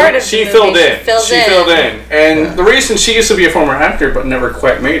 She part was. of She the filled movie. in. She filled in. And the reason she used to be a former actor but never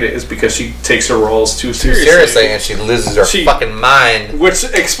quite made it is because she takes her roles too seriously. And she loses her fucking mind. Which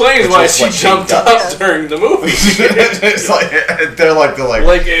explains why she jumped up during the movie. It's like they're like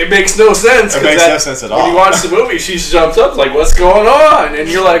it makes no sense. It makes no sense at all. When you watch the movie, she's jumped up like, "What's going on?" And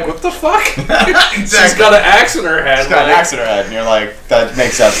you're like, "What the fuck?" Exactly. She's got an axe in her head. She's got an axe in her head, and you're like, that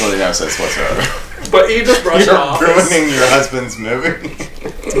makes absolutely no sense whatsoever. But you just brush it You're off. ruining your husband's movie.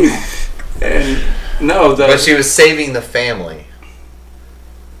 And no, But she was saving the family.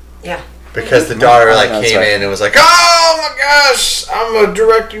 Yeah. Because the daughter That's came right. in and was like, "Oh my gosh, I'm a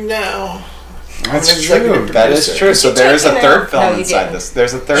director now." That's executive true. That is producer. true. So You there take is a him third out. film No, you inside didn't. this.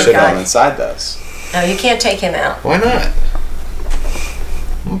 There's a third Should film I? inside this. No, you can't take him out. Why not?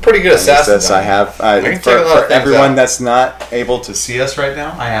 I'm a pretty good assassin. This I have. can take a For lot of things everyone out. that's not able to see us right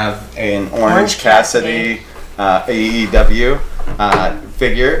now, I have an Orange Cassidy AEW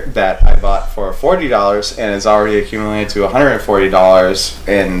figure that I bought for $40 and has already accumulated to $140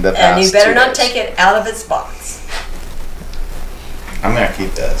 in the past. And you better 2 not days. take it out of its box. I'm gonna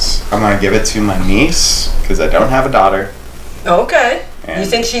keep this. I'm gonna give it to my niece because I don't have a daughter. Okay. You And-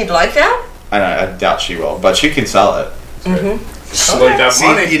 think she'd like that? I doubt she will, but she can sell it. She like that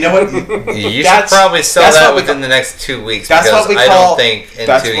money. See, you know what? You should That's- probably sell that's that what we within the next 2 weeks that's because what we I call- don't think in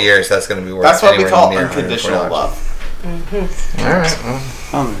that's 2 what- years that's going to be worth That's what we anywhere call near unconditional $140. love. All right.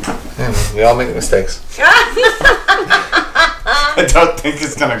 Well, we all make mistakes. I don't think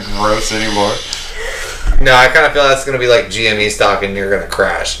it's gonna gross anymore. No, I kind of feel that's going to be like GME stock and you're going to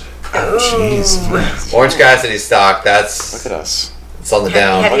crash. Jeez. Orange Cassidy stock, that's Look at us. it's on the Have-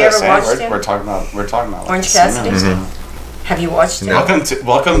 down. have Look you at ever us, watched we're, him? we're talking about Orange casinos Cassidy? now. Have you watched it? No. Welcome to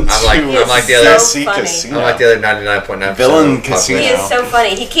I'm like He is the other. so CC funny. Casino. I'm like the other 99.9% Villain of the population. He Casino. is so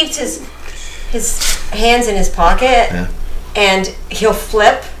funny. He keeps his hands in his pocket, Yeah. and he'll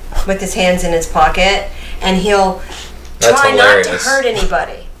flip with his hands in his pocket, and he'll That's try not to hilarious. hurt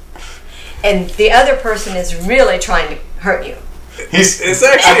anybody. And the other person is really trying to hurt you. It's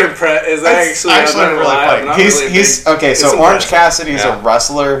actually It's actually really funny. He's okay. So Orange Cassidy's Yeah. a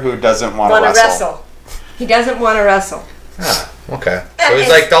wrestler who doesn't want Want to to wrestle. wrestle. He doesn't want to wrestle. Ah, okay. And So he's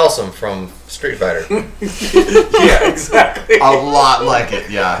it's- like Dawson from Street Fighter. Yeah, exactly. A lot like it.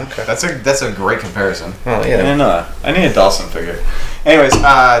 Yeah. That's a great comparison. Oh I yeah. didn't know that. I need a Dawson figure. Anyways,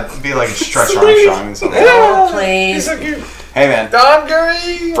 be like a Stretch Armstrong and something. Oh, please. Hey man, Don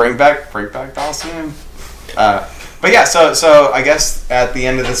Gurry. bring back Dawson. But yeah, so I guess at the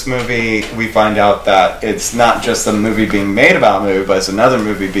end of this movie, we find out that it's not just a movie being made about a movie, but it's another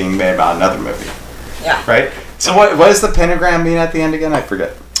movie being made about another movie. Yeah. Right? So what does the pentagram mean at the end again? I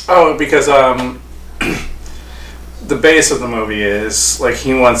forget. Oh, because the base of the movie is like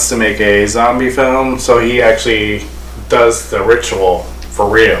he wants to make a zombie film, so he actually does the ritual for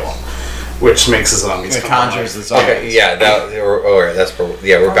real, which makes the zombies It come conjures the zombies. Okay, yeah, we're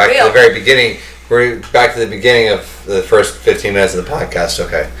For back to real. the very beginning. We're back to the beginning of the first 15 minutes of the podcast.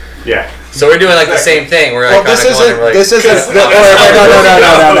 Okay, alive. Yeah. so we're doing like the same thing. We're Well, like this kinda going isn't. and we're like, This isn't. Because- No.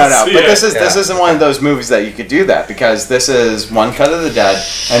 Yeah. But this Yeah. isn't one of those movies that you could do that because this is one cut of the dead,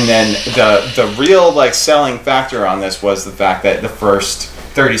 and then the real like selling factor on this was the fact that the first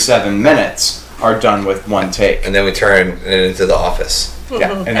 37 minutes are done with one take. and then we turn it into The Office. Yeah,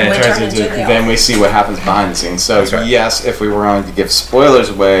 and then we it turns turn into. into the Then we see what happens behind the scenes. So That's right. yes, if we were going to give spoilers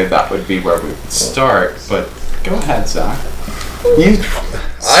away, that would be where we would start. But go ahead, Zach. You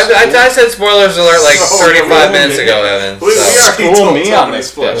I said spoilers alert like So 35 rude. minutes ago, Evan. We So, are- school me on this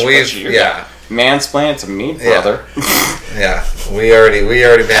Spoilers. bitch. we've but you yeah mansplain to me, Yeah. brother. yeah we already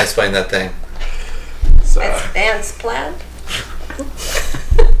mansplained that thing. So, That's dance plan.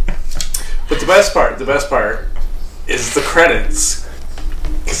 but the best part is the credits.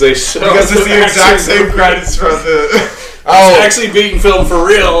 Because they show Because it's the exact actual same movie. credits from the. Oh It's actually being filmed for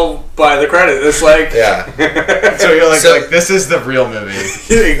real by the credit. It's like yeah. So you're like, So- like this is the real movie.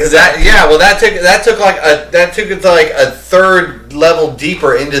 That took it to like a third level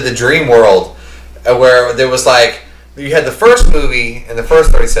deeper into the dream world, where there was like you had the first movie in the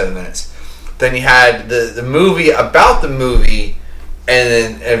first 37 minutes, then you had the movie about the movie,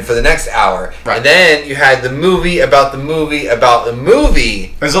 and for the next hour, Right. and then you had the movie about the movie about the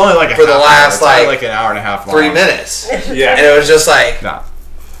movie There's only like a For the half last, hour. It's only like, an hour and a half long. 3 minutes, and yeah. it was just like, No.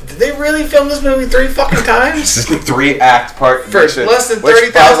 did they really film this movie 3 fucking times? This is a 3-act part. For less than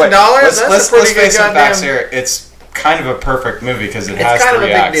which, by the way, $30,000? Let's That's a pretty face good some facts goddamn- here. It's kind of a perfect movie because it It's has kind of a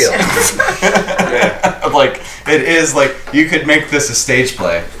 3 big acts. deal. Like it is like you could make this a stage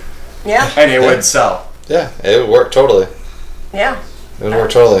play Yeah. and it would sell. Yeah, it would work totally. Yeah. It would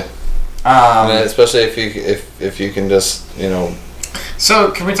work totally. And especially if you can just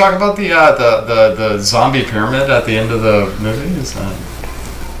So can we talk about the zombie pyramid at the end of the movie? Is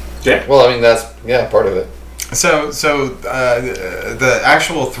that well, I mean that's part of it. so? The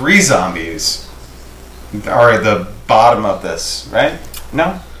actual 3 zombies are at the bottom of this, right?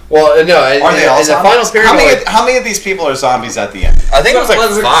 No. Well, no, Are they all in the zombies? final pyramid. How many of these people are zombies at the end? I think it was like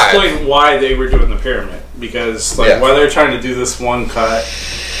Let's 5. explain why they were doing the pyramid. Because while they were trying to do this one cut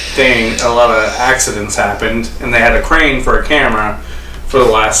thing, a lot of accidents happened, and they had a crane for a camera for the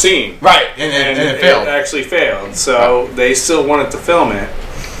last scene. Right, and it failed. It actually failed, so they still wanted to film it.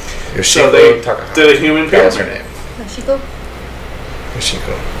 Yoshiko So they Takahata. did a human That was her pyramid. name. Yoshiko?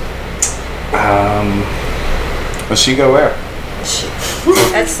 Yoshiko. Will she go where?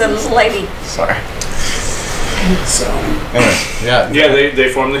 That's the little lady. Sorry. So Anyway, yeah. they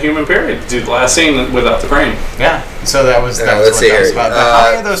formed the human pyramid to do the last scene without the crane. Yeah. So that was let's what see that was here. about. How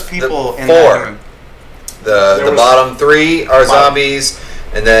many of those people in 4. that human? The was- bottom 3 are zombies,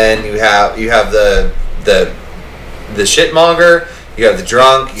 and then you have the shitmonger, you have the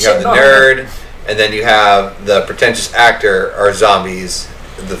drunk, you have the nerd, and then you have the pretentious actor are zombies.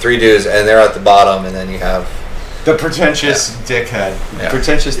 The 3 dudes, and they're at the bottom, and then you have The pretentious dickhead. Yeah.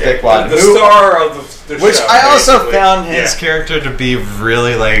 Pretentious dickwad. The who- star of the Which show, I also basically. found his Yeah. character to be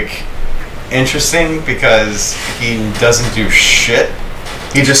really interesting because he doesn't do shit.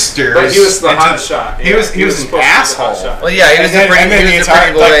 He just stares. But he was the into- hot shot. He was an supposed to be the hot asshole. shot. Well, yeah, he was And a pretty, then he the was a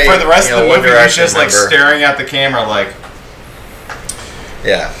entire pretty boy, for the rest of the One movie, he's Direction just member. staring at the camera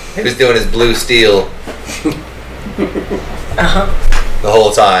Yeah, he was doing his blue steel Uh-huh. the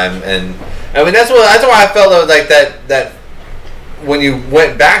whole time, and I mean that's why I felt like that when you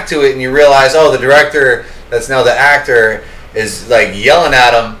went back to it and you realize, oh, the director that's now the actor is like yelling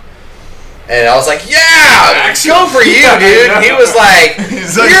at him, and I was like, yeah, go for you, dude. He was like,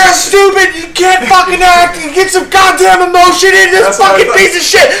 He's like- you're stupid, you can't fucking act, you get some goddamn emotion in this That's what I fucking thought. piece of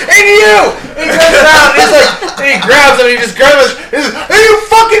shit, and you. And he turns around and he's like, and he grabs him and he just grabs him. He's like, hey, you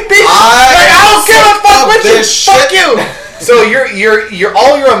fucking piece of shit! Like, I don't give a fuck with you. Fuck you. So your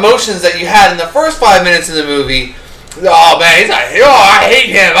all your emotions that you had in the first 5 minutes of the movie. Oh man, he's like, oh, I hate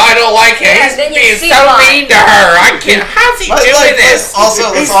him. I don't like him. Yeah, He's then you being see so why. mean to her. I can't. How's he doing this?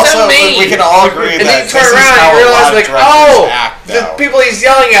 He's so mean. we can all agree And that then you turn this is around how and you a lot realize, of like, directors oh, act, the though. people he's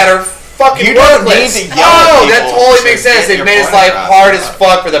yelling at are fucking You don't worthless. need to yell at Oh, that people totally to makes sense. get They've your made his point life across. hard as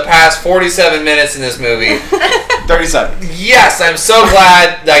fuck for the past 47 minutes in this movie. 37. Yes, I'm so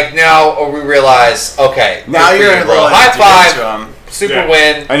glad. Like now, we realize. Okay, Now good for you're you, a bro. little High five, into him, super Yeah.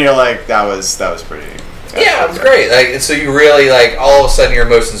 win. and you're like, that was pretty. Yeah, it was great. Like, and so you really like all of a sudden your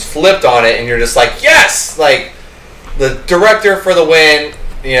emotions flipped on it, and you're just like, yes, like the director for the win.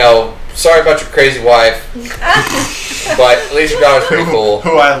 You know, sorry about your crazy wife, but at least your daughter's pretty cool.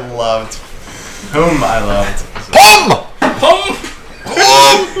 Whom I loved. Pum!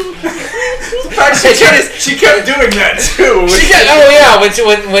 She kept doing that too. She kept, oh yeah,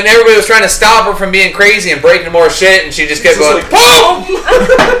 when everybody was trying to stop her from being crazy and breaking more shit, and she just kept going, like, pum,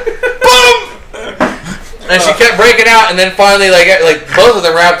 pum, and she kept breaking out, and then finally, like both of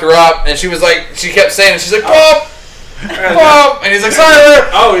them wrapped her up, and she was like, she kept saying, she's like, pum, pum, and he's like, sorry,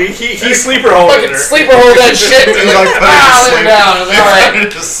 Oh, he sleeper holded fucking her. sleeper hold that shit, and He like, like put her to lay her sleep. down, it was all right, He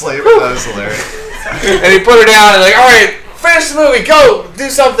put her to sleep. That was hilarious. and he put her down, and like, all right, finish the movie, go, do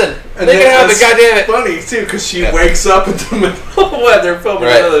something, make it happen, goddammit. Funny too, because she Yeah. wakes up in the middle when they're filming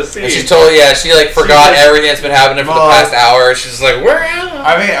Right. another scene. And she totally, she like forgot everything that's been happening for the Well, past hour. She's like, where am I?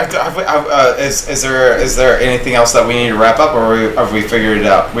 I mean, is there anything else that we need to wrap up, or have we figured it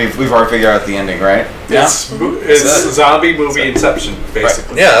out? We've already figured out the ending, right? It's zombie movie Inception,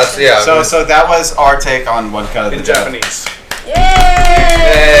 basically. Yeah, that's, yeah. So that was our take on One Cut of the In Dead. Japanese. Yay!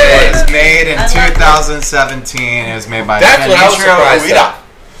 It was made in I love that. 2017. It was made by That's what I was Kenichiro surprised Ueda. at.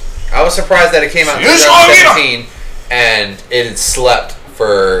 I was surprised that it came out in Yusho 2017 and it had slept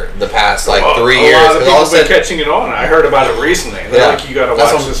for the past like Well, 3 a years. lot of 'Cause people all have of a been sudden, catching it on. I heard about it recently. They're Yeah. like, you gotta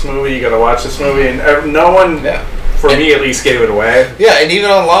That's watch what- this movie, you gotta watch this movie, and no one, Yeah. for me at least, gave it away. yeah, and even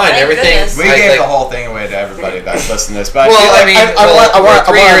online, Thank everything. goodness. We like- gave like- the whole thing away to everybody that's listening to this. But Well, I, feel like, I mean, I well, want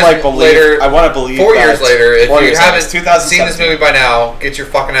 3 to years like believe. later- I want to believe 4 that years later, if 4 you years haven't later, it's seen this movie by now, get your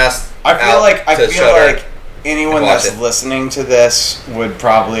fucking ass I feel out like to Shudder. like anyone and watch that's it. listening to this would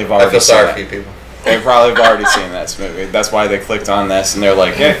probably have I already feel seen sorry it. for you people. They probably have already seen this movie. That's why they clicked on this, and they're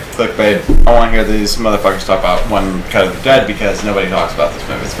like, "Hey, clickbait! I want to hear these motherfuckers talk about One Cut of the Dead because nobody talks about this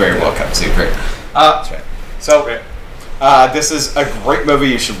movie. It's very well kept secret." That's right. So, this is a great movie.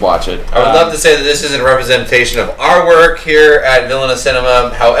 You should watch it. I would love to say that this isn't a representation of our work here at Villainous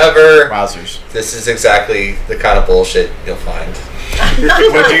Cinema. However, Wowzers. this is exactly the kind of bullshit you'll find.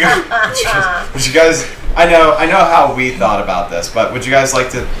 Would you guys? I know how we thought about this, but would you guys like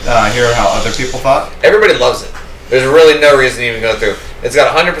to hear how other people thought? Everybody loves it. There's really no reason to even go through. It's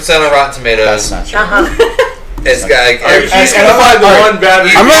got 100% on Rotten Tomatoes. That's not true. It's got. He's gonna find the one bad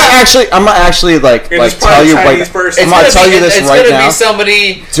review. I'm gonna actually like tell you right. person. I'm gonna tell you this right now. It's gonna be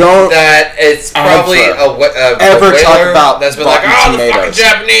somebody Don't that it's probably a ever whaler talk about that's been like, Rotten the fucking Tomatoes.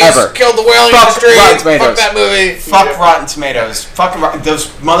 Japanese Ever. killed the whaling Fuck industry. Rotten Tomatoes. Fuck that movie. Fuck Rotten Tomatoes. Those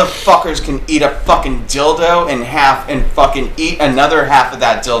motherfuckers can eat a fucking dildo in half and fucking eat another half of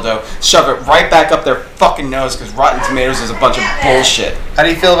that dildo, shove it right back up their fucking nose because Rotten Tomatoes is a bunch of bullshit. How do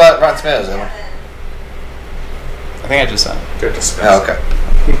you feel about Rotten Tomatoes, Emma? I think I just said it. They're disgusting. Oh, okay.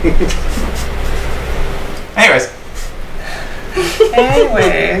 Anyways,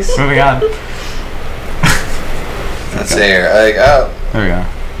 moving on. Let's see here. Like, oh. There we go.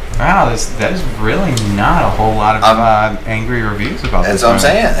 Wow, that is really not a whole lot of angry reviews about That's this. what I'm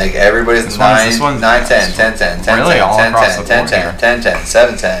saying. Like, everybody's This 9, one's 9, 10, 10, 10, 10, really 10, all 10, across 10, the 10, board 10, here. 10, 10,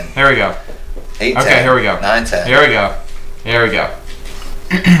 7, 10, Here we go. 8, 10. Okay, here we go. 9, 10. Here we go. Here we go.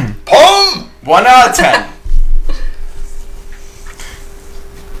 Boom! 1 out of 10.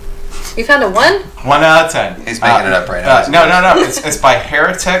 You found a 1? 1 out of 10. He's making it up right now. No. It's by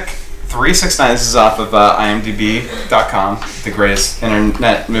Heretic369. This is off of IMDb.com, the greatest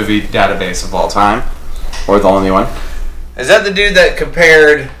internet movie database of all time, or the only one. Is that the dude that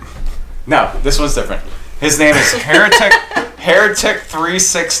compared... No, this one's different. His name is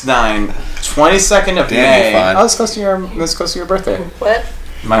Heretic369. 22nd of Damn, May. you're fine. Oh, it's close to your birthday. What?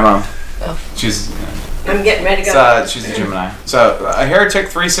 My mom. Oh. She's I'm getting ready to go. she's a Gemini. So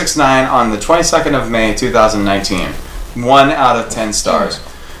Heretic369 on the 22nd of May 2019. 1 out of 10 stars.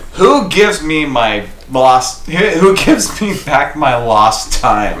 Who gives me my lost? Who gives me back my lost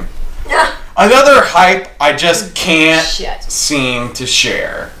time? Another hype I just can't Shit. seem to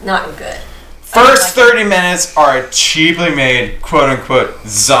share. Not good. First 30 minutes are a cheaply made quote-unquote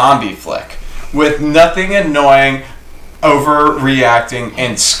zombie flick with nothing annoying, overreacting,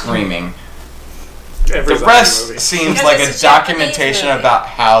 and screaming. Every The zombie rest movie. seems Because like it's a a Japanese documentation movie. about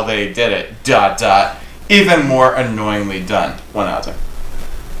how they did it. ... Even more annoyingly done. 1 out of 10.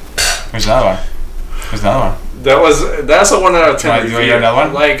 Here's another one. That's a 1 out of 10 Do I review. do another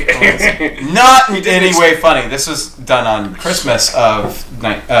one? Like, Not in any way funny. This was done on Christmas of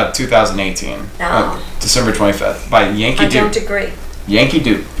 2018. No. December 25th by Yankee I don't Dude. agree. Yankee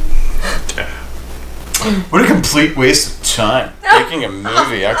Dude. What a complete waste of time. Making a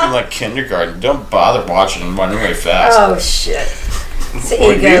movie, acting like kindergarten. Don't bother watching and running way fast. Oh shit. It's the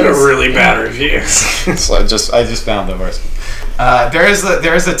these are egos. really bad reviews. So I just found the worst. There is a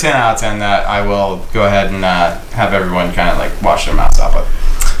 10 out of 10 that I will go ahead and have everyone kind of like wash their mouths out with.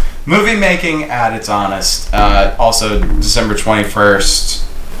 Movie making at its honest. Also December 21st,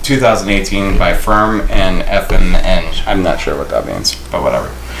 2018 by Firm and FMN. I'm not sure what that means, but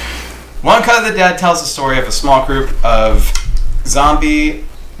whatever. One Cut of the Dead tells the story of a small group of zombie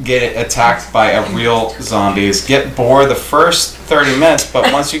get attacked by a real zombies, get bored the first 30 minutes,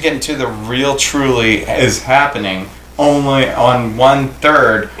 but once you get into the real truly is happening, only on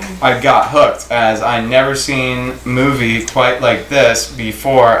 1/3 I got hooked, as I never seen movie quite like this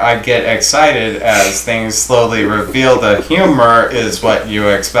before. I get excited as things slowly reveal the humor is what you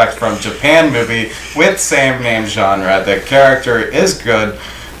expect from Japan movie with same name genre. The character is good.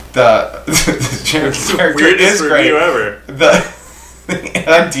 The character Weirdest is great. review ever. The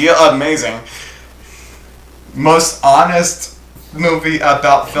idea amazing. Most honest movie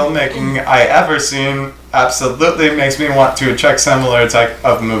about filmmaking I ever seen. Absolutely makes me want to check similar type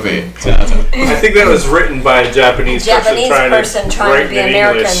of movie. 10 out of 10. I think that was written by a Japanese Japanese person trying to write be it in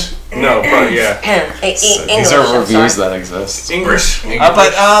American. English. No, probably, yeah. These English, are I'm reviews sorry. that exist. English.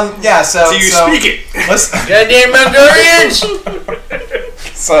 But yeah, so So you speak it. Let's, Goddamn Bulgarians!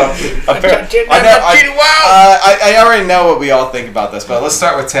 so I already know what we all think about this, but let's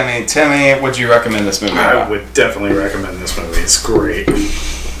start with Timmy. Timmy, would you recommend this movie? I would definitely recommend this movie. It's great.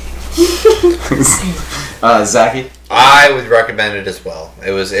 Zachy. I would recommend it as well.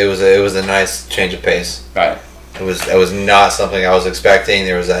 It was a nice change of pace. Right. It was not something I was expecting.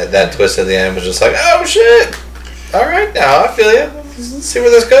 There was that twist at the end was just like, oh shit! All right, now I feel you. Let's see where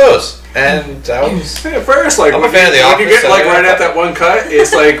this goes. And that was... At first, like, I'm a when fan of The when you Office, get like so- right at that one cut,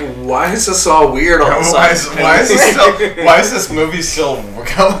 it's like, why is this all weird all of a sudden? Why is this movie still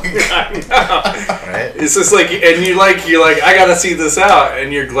going? I know. Right? It's just like, and you're like, I gotta see this out,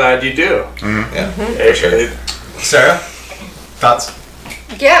 and you're glad you do. Yeah, For sure. Sarah, thoughts?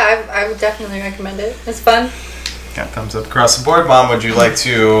 Yeah, I would definitely recommend it. It's fun. Got thumbs up across the board. Mom, would you like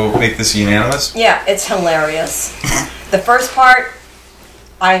to make this unanimous? Yeah, it's hilarious. The first part,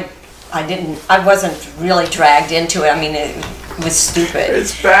 I wasn't really dragged into it. I mean, it was stupid.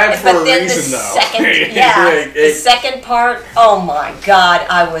 It's bad for But a then reason, the though. second, yeah, the second part, oh my God,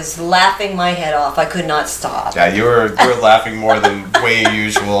 I was laughing my head off. I could not stop. Yeah, you were laughing more than way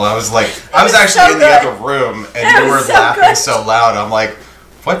usual. I was was actually so in the good. other room, and It you were was so laughing good. so loud. I'm like,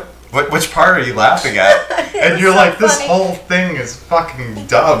 which part are you laughing at? And you're so like, this funny. whole thing is fucking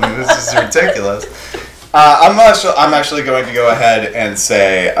dumb. This is ridiculous. I'm actually going to go ahead and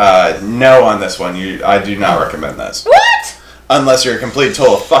say no on this one. I do not recommend this. What? Unless you're a complete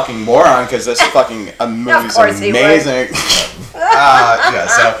total fucking moron, because this fucking movie's course he would. amazing. Yeah,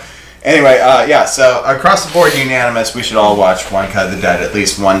 so anyway, so across the board, unanimous, we should all watch One Cut of the Dead at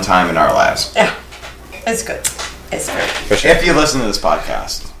least one time in our lives. Yeah, it's good. It's good. If you listen to this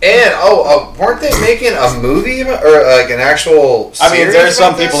podcast. And, weren't they making a movie about, or like an actual series I mean, there are some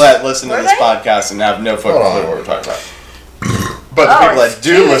about this? people that listen to Were this they? podcast and have no fucking Hold clue on. what we're talking about. But the Oh, people that it's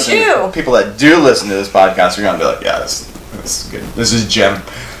do you, listen, you. people that do listen to this podcast are gonna be like, yeah, this is good. This is gem,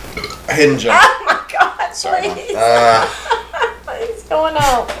 hidden gem. Oh my God, Sorry, Mom. please. What is going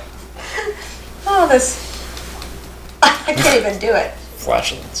on? Oh, this. I can't even do it.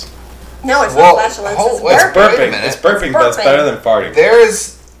 Flatulence. No, it's Well, not flatulence. hold- It's it's burping. Wait a minute. It's burping, but it's Burping. better than farting. There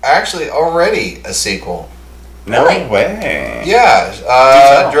is actually already a sequel. No Really? way. Yeah,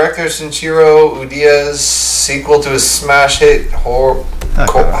 tell. director Shinichiro Udia's sequel to his smash hit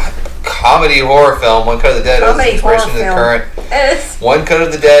comedy horror film One Cut of the Dead as Comedy inspiration horror to the film. current It's One Cut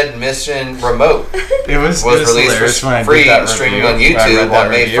of the Dead Mission Remote. It was Was released hilarious for when I did free that and streaming review. on I YouTube read that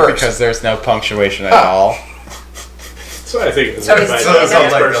on May review 1st. because there's no punctuation at Huh. all. So I think it's So a it's- bad so it's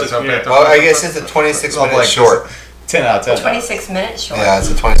next like person, those are yeah. bad- Well, I guess it's a 26 It's all minute like short. 10 out of 10. 26 minutes short. Yeah, it's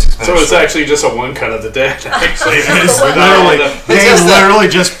a 26 minute So it's short. actually just a one cut of the dead. Actually, It's Without literally, all the- they just that- literally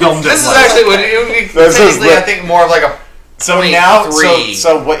just filmed it. This is once. actually what it would be This is technically, I lit. think, more of like a So 23. now,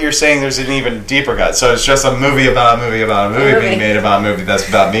 so what you're saying, there's an even deeper cut. So it's just a movie about a movie about a movie Movie. being made about a movie that's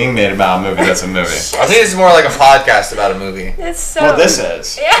about being made about a movie that's a movie. I think it's more like a podcast about a movie. It's so. Well, this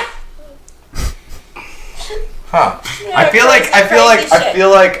is. Yeah. Huh. I feel crazy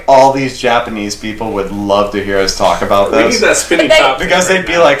like all these Japanese people would love to hear us talk about We need this that spinning They- top because thing they'd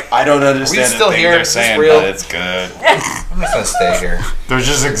be right like, I don't understand still the thing here? they're Is this saying, real? but it's good. I'm just gonna stay here. They're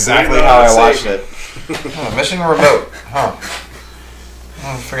just exactly know how how I to watched say- it. Mission remote. Huh.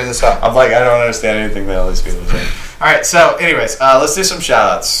 I'll figure this out. I'm like, I don't understand anything that all these people are saying. All right, so anyways, let's do some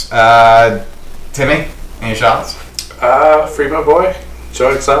shout-outs. Timmy, any shout-outs? now. Free my boy,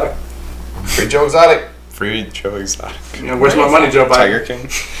 Joe Exotic. Free Joe Exotic. Free Joe Exotic. You know, where's my money, Joe Biden? Tiger King.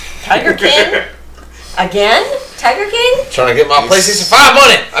 Tiger King? Again? Tiger King? Trying to get my PlayStation 5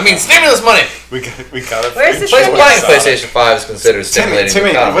 money. I mean, stimulus money. We got it. Where's the Playing stimulus? PlayStation 5 is considered stimulating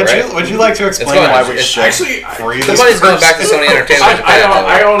Timmy, the economy, right? would you like to explain going- why we it's should actually- free The this money's going person? back to Sony Entertainment Japan.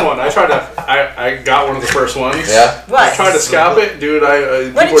 I own one. I got one of the first ones. Yeah? What? I tried to scalp it, dude. What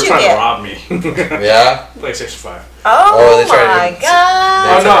People were did you trying get? to rob me. Yeah? PlayStation 5. Oh, they Oh tried my to-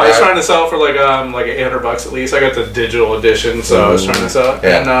 God. Oh no, I was right. trying to sell it for like $800 at least. I got the digital edition, so I was trying to sell it.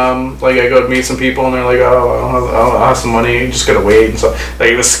 Yeah. And like I go to meet some people, and they're like, "Oh, I have some money. You just gotta wait." And so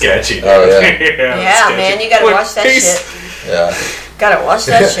like it was sketchy. Oh, yeah. it was Yeah, sketchy. man, you gotta Like, watch that peace. shit. Yeah. Gotta watch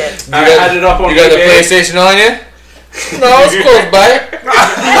that shit. I had it up on You got the eBay. PlayStation on you? No, it's close by. You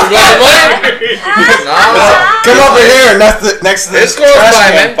got the money? No. Come over here, next to It's this close trash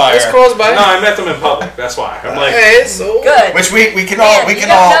by, can man. fire. It's close by. No, I met them in public. That's why. I'm like, Hey, so Good. Which we can Man, all we you can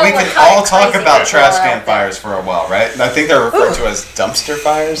don't all know we what can kind all of talk crazy about people trash are can out there. fires for a while, right? And I think they're referred to as dumpster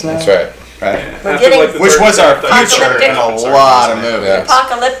fires now. That's right. Right. We're after, getting- like, the Which third was our time, future in a Apocalyptic. lot of movies. Yeah.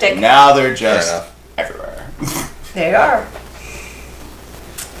 Apocalyptic. Now they're just Fair enough. everywhere. They are.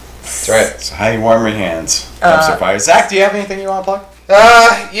 That's right. So how you warm your hands? Dumpster fires. Zach, do you have anything you want to plug?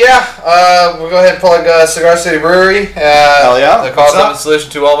 Yeah. We'll go ahead and plug Cigar City Brewery. Hell yeah. The What's cause up? and solution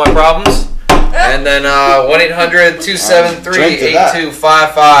to all my problems. And then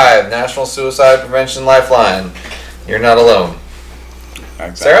 1-800-273-8255, National Suicide Prevention Lifeline. You're not alone.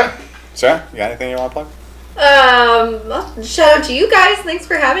 Sarah? Sarah, you got anything you want to plug? Well, shout out to you guys. Thanks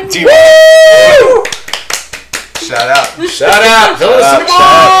for having me. Shout out. Shout out! Tell us some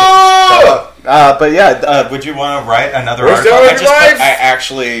Shout out. But yeah, would you want to write another Where's article? the other life? I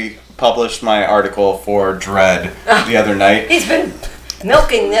actually published my article for Dread the other night. He's been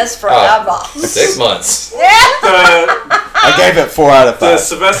milking this forever. 6 months. Yeah. I gave it 4 out of The 5.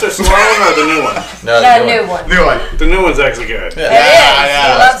 Sylvester Stallone or the new one? No, The new one. New one. The new one's actually good. It is.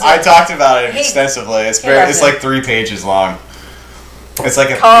 Yeah, He loves I it. talked about it He- extensively. It's he very. loves It's it. like 3 pages long. It's like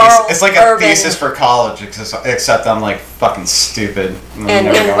a Carl it's like a Urban. thesis for college, except I'm like fucking stupid.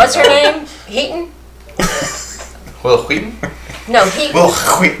 And what's her name? Heaton? Will Wheaton? No, Heaton. Will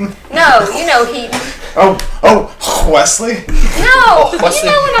Wheaton? No, you know Heaton. Oh, Wesley? No, Wesley-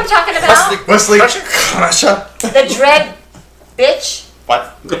 you know what I'm talking about. Wesley Crusher? The dread bitch.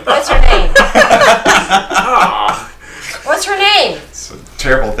 What? What's her name? What's her name? It's a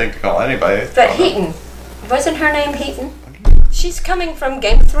terrible thing to call anybody. But Heaton. Wasn't her name Heaton? She's coming from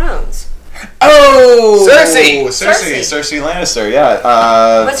Game of Thrones. Oh! Cersei. Cersei Lannister,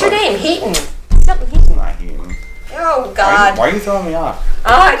 yeah. What's her name? Heaton. Something Heaton. Not Heaton. Oh, God. Why are you throwing me off? Oh,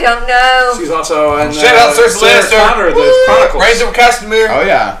 I don't know. She's also in Shout out Cersei Sarah Lannister. Connor, the Chronicles. Reigns over Castamere. Oh,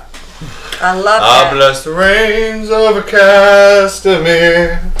 yeah. I love I that. bless the reigns over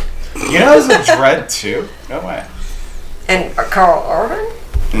Castamere. You know there's a Dread 2? No way. And Carl Urban?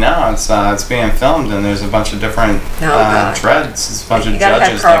 No, it's being filmed, and there's a bunch of different God. dreads. It's a bunch You of gotta have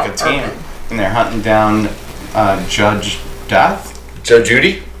judges, Carl like a team, Urban. and they're hunting down Judge Death. Joe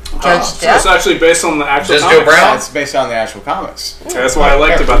Judy. Judge So it's Death? actually based on the actual Just comics. Joe Brown? It's based on the actual comics. That's why I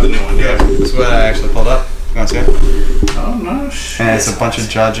liked about the new one. Yeah, that's what I actually pulled up. You want to see it? Oh, no shit. And it's a bunch of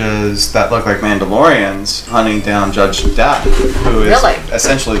judges that look like Mandalorians hunting down Judge Death, who is Really?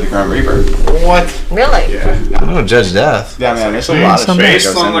 essentially the Grim Reaper. What? Really? Yeah. I don't know Judge Death. Yeah, man, there's a lot of shit that Based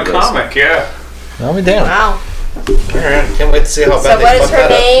goes on the into this. comic, yeah. I'll be down. Wow. Alright. Can't wait to see how bad So they what is fuck her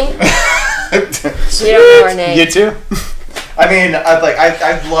that up. name? You don't know her name. You too? I mean,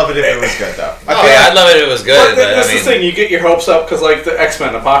 I'd love it if it was good, though. Oh yeah, I'd love it if it was good, but That's I mean, the thing. You get your hopes up because, like, the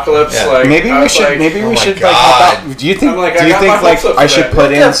X-Men Apocalypse. Yeah. Like, Maybe I we was should. like, Maybe oh we my should. God. Like, do you think? I'm like, do I you got think my like hopes up I for should that. put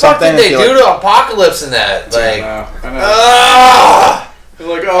what in the fuck something? did and they feel do like, to Apocalypse in that? Like, I know. ah,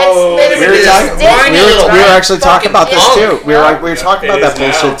 Like, oh, It's we were Disney, talking. Disney, We were right? actually talking about this Fucking too. We were talking It about that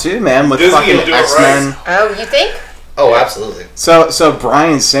is now. bullshit too, man. With Disney fucking will do it X-Men. Oh, you think? oh, absolutely. So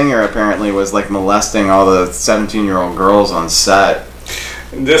Bryan Singer apparently was like molesting all the 17-year-old girls on set.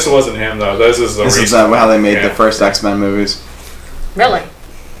 this wasn't him though. This is the This is recent how they one. made Yeah. the first X-Men movies. Really?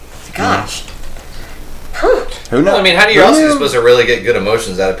 Gosh. Whew. Who knows? Well, I mean, how do you else are you supposed to really get good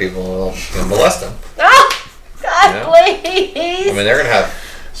emotions out of people? Well, you know, molest them. Oh, God, Yeah. please. I mean, they're gonna have.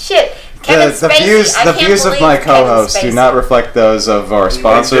 Shit. Kevin The Spacey. views, I the can't views of believe my Kevin co-hosts do Spacey. not reflect those of our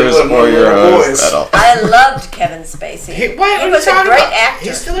sponsors Dylan or your Mulvaney hosts boys. at all. I loved Kevin Spacey. He, what He are was you a talking great about? actor.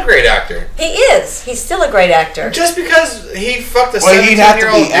 He's still a great actor. He is. He's still a great actor. Just because he fucked a Well, he'd have to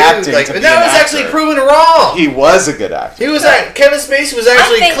 17-year-old be dude, acting like, to but be that an was actually actor. proven wrong. He was a good actor. He was Kevin Spacey was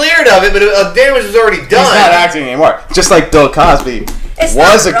actually think- cleared of it, but damage was already done. He's not acting anymore. Just like Bill Cosby It's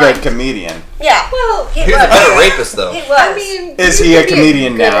was a not good right. comedian. Yeah. Well, he He was a better rapist, though. He was. I mean, Is you he a could be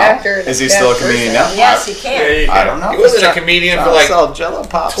comedian good now? actor and Is he bad still a person. comedian now? Yes, he Yeah, can. you I can. don't know. He wasn't a comedian for like sell Jell-O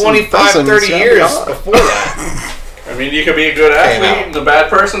pops and 25, prisons, 30 yeah, years beyond. before that. I mean, you could be a good Came athlete out. and a bad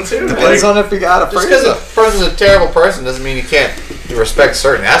person too. Depends Like, on if you got a Just because a phrase. person's a terrible person doesn't mean you can't respect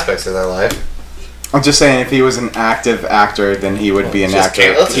certain aspects of their life. I'm just saying, if he was an active actor, then he would be an Just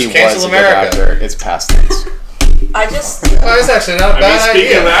actor. let's He just cancel was a America. good actor. It's past tense. I just. Oh, that's actually not a I mean, bad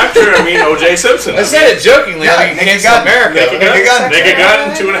speaking of idea. actor, I mean O.J. Simpson. I said it jokingly. Yeah, I mean, Naked cancel Gun. America. Naked Gun. Naked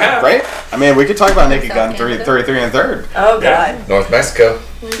Gun. 2.5. Right? I mean, we could talk about Naked Gun Canada. 33 and third. Oh Yeah. God. North Mexico.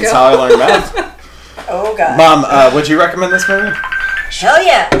 That's how I learned math. Oh God. Mom, would you recommend this movie? Hell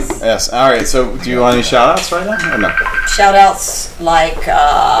yes. Yes. All right. So, do you want any shout-outs right now, or no? Shout outs like.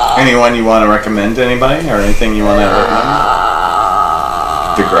 Anyone you want to recommend to anybody, or anything you want to recommend?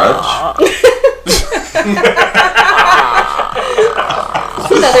 The Grudge.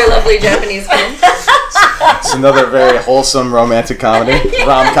 Another lovely Japanese film. It's another very wholesome romantic comedy,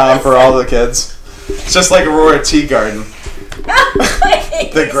 rom-com for all the kids. It's just like Aurora Teagarden.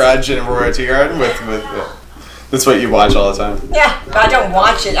 The Grudge and Aurora Teagarden with that's what you watch all the time. Yeah, I don't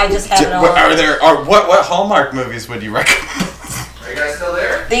watch it. I just have it on. What Hallmark movies would you recommend? Are you guys still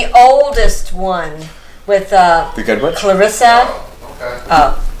there? The oldest one with The Good Witch? Clarissa.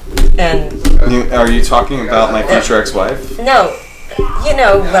 Okay. And Are you talking about My Future Ex-Wife? no, you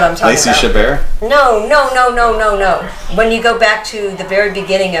know what I'm talking Lacey about. Chabert? No. When you go back to the very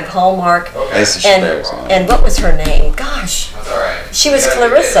beginning of Hallmark, Lacey and Chabert. and what was her name? Gosh, That's alright. she was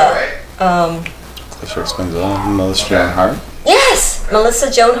Clarissa. Sure explains it all. Melissa Joan Hart. Yes,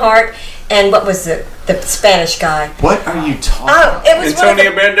 Melissa Joan Hart, and what was the Spanish guy? What are you talking Oh, it was one of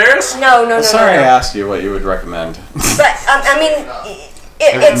Antonio the, Banderas. no. I'm sorry I asked you what you would recommend. But I mean,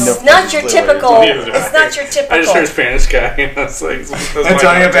 It's not your typical. Neither do I. It's not your I just heard typical. Spanish guy, and I was like, that's my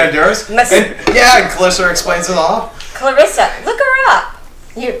Antonio contact. Banderas. Must- And, yeah, and Calissa explains it all. Clarissa, look her up.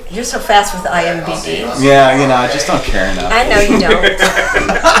 You're so fast with IMDb. Yeah, you know, I just don't care enough. I know you don't.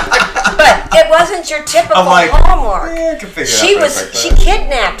 But it wasn't your typical I'm like, Hallmark. yeah, I can figure She it out was. pretty She quick.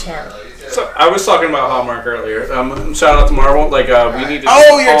 kidnapped him. So I was talking about Hallmark earlier. Shout out to Marvel. Like we need to.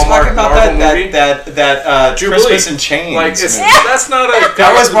 Oh, you're Hallmark talking about Marvel that movie. that Jubilee. Christmas in Chains. Like it's movie. that's not a.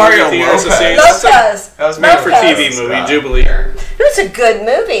 That was Mario movie Lopez. theater, that's a Lopez. That was made for Lopez. TV movie. Jubilee. It was a good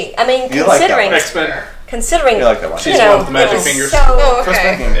movie. I mean, You like that considering one. X-Men. considering You like that one. you She's know, one with the magic it was fingers. So Oh, Chris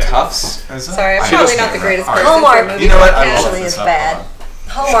okay. Beckham Tufts. Is it? Sorry, I'm I probably just not the figured greatest it out. person Hallmark, for movie You know what? I podcast. usually is bad.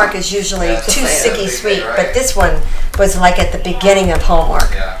 Hallmark is usually too saying. sicky sweet, but this one was like at the beginning of Hallmark.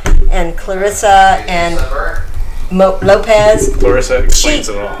 And Clarissa and Lopez. Clarissa explains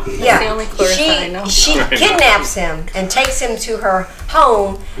it all. Yeah, the only Clarissa I know. she kidnaps him and takes him to her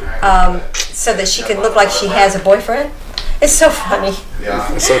home so that she can look like she has a boyfriend. It's so funny.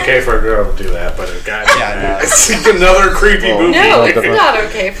 It's okay for a girl to do that, but a guy. Yeah, no. It's another creepy movie. No, What it's the not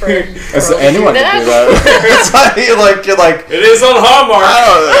okay for a girl It's to anyone do to do that. that. It's like you're like. It is on Hallmark.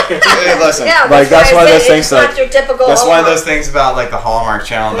 Oh, hey, listen. Yeah, Like, that's why I one of said those things it's not that- your typical That's one of Hallmark. those things about like the Hallmark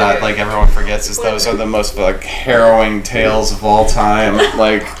Channel that like everyone forgets is those are the most like harrowing tales of all time.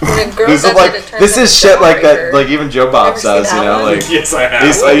 Like When a girl this does is like it, it turns this is into shit like that. Hallmark. Like even Joe Bob Ever seen says, you that know, one? like Yes, I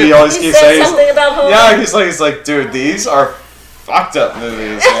have. he always You keeps said saying, something about Hallmark? yeah, he's like, dude, these are fucked up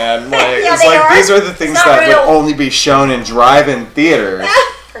movies, man. Like Yeah, it's they like are. these are the things not that real. would only be shown in drive-in theaters.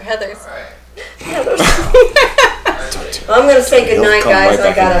 For Heather's. Well, I'm gonna say He'll goodnight, come guys.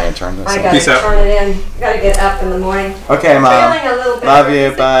 right back in there and turn this I on. gotta Peace out. turn it in. Gotta get up in the morning. Okay, mom. Feeling a little bit Love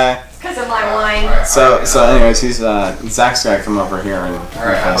you. Bye. because of my wine. So anyways, he's Zach's gotta come over here and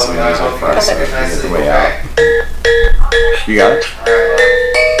play some music for us so we can get the way out. You got it?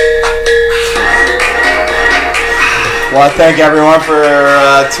 Well, I thank everyone for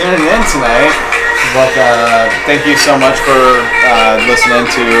tuning in tonight. Look, thank you so much for listening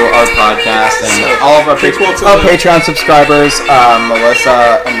to our podcast and all of our Prequel to the- Patreon subscribers,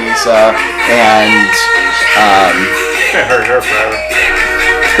 Melissa, Anissa, and I heard her forever.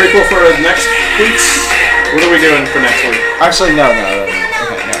 Prequel for next week's. What are we doing for next week? actually no.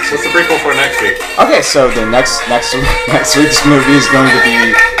 Okay, no. What's the prequel for next week? Okay, so the next week's movie is going to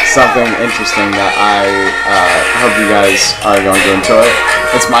be something interesting that I hope you guys are going to enjoy.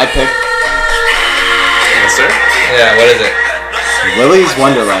 It's my pick, Yes, sir. Yeah, what is it? Willy's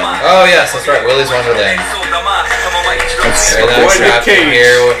Wonderland. Oh yes, that's right, Willy's Wonderland. It's, Very boy nice Nick happening Cage.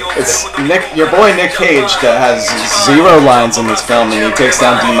 here. it's your boy Nick Cage that has 0 lines in this film, and he takes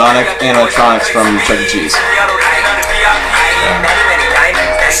down demonic animatronics from Chuck E. Cheese.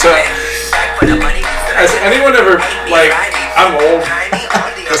 So, has anyone ever like? I'm old.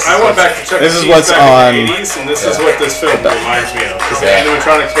 I went back to Chuck E. This is Cheese what's back on- in the 80s, and this is what this film reminds me of. Because the Yeah.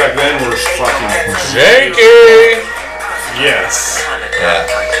 animatronics back then were fucking Jakey! yes. Yeah.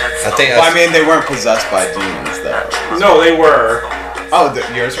 I think Well, I that's, mean, they weren't possessed by demons, though. No, they were. Oh,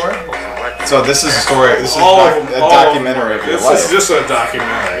 yours were? So this is a story. This is All of a them, all of documentary of them. your This is life. just a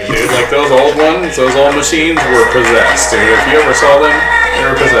documentary, dude. Like those old ones, those old machines were possessed, dude. If you ever saw them, they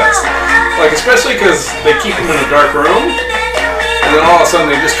were possessed. Like especially because they keep them in a dark room, and then all of a sudden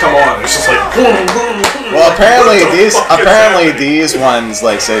they just come on. It's just like boom, boom, boom. Well, apparently What the these fuck is happening? these ones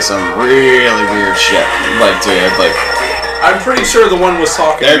like say some really weird shit. Like, dude, like I'm pretty sure the one was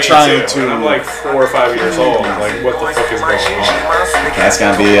talking. They're to me trying too, to- and I'm like 4 or 5 years old. Like, what the fuck is going on? That's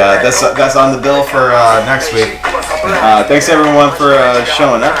gonna be that's on the bill for next week. thanks everyone for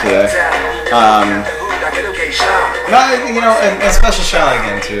showing up today. No, you know, and special shout out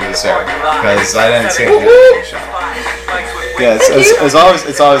again to Sarah because I didn't see it. Yeah,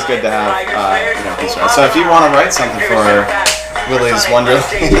 it's always good to have these ones. So if you want to write something for Willy's Wonderland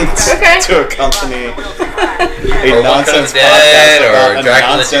to accompany a Or Walk nonsense on the Dead, podcast or about a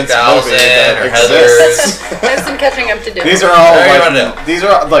Dracula nonsense 2000, movie that or exists. I have some catching up to do. These are all Whatever you like, wanna do. these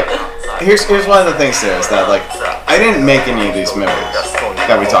are like, here's one of the things there is that like, I didn't make any of these movies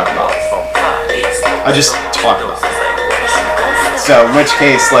that we talk about. I just talk about them. So in which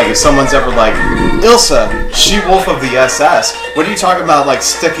case, like, if someone's ever like, Ilsa, she-wolf of the SS, what are you talking about, like,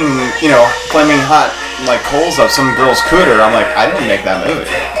 sticking, flaming hot, like, coals up some girl's cooter? I'm like, I didn't make that movie.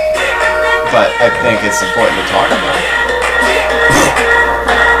 But I think it's important to talk about.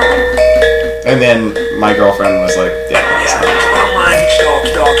 And then my girlfriend was like, yeah, that's not.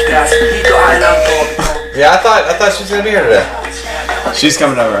 yeah, I thought she was gonna be here today. She's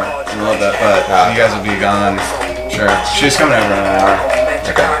coming over in a little bit, but You guys will be gone. sure. She's coming over in an hour.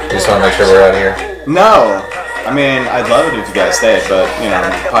 Okay. Just want to make sure we're out of here. No, I mean, I'd love it if you guys stayed, but you know,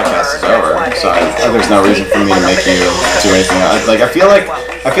 the podcast is over, so there's no reason for me to make you do anything else. Like, I feel like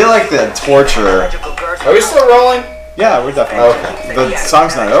the torture. Are we still rolling? Yeah, we're definitely. Okay. The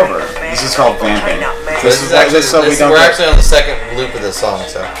song's not over. This is called vamping. This is actually we're actually on the second loop of this song,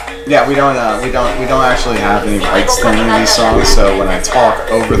 so. Yeah, we don't actually have any rights to any of these songs, so when I talk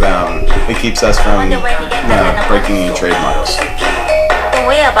over them, it keeps us from breaking any trademarks.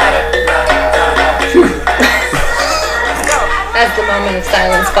 As the moment of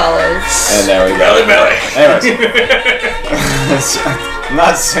silence follows. And there we go. Anyways, I'm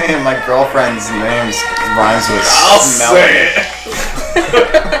not saying my girlfriend's name rhymes with Melody.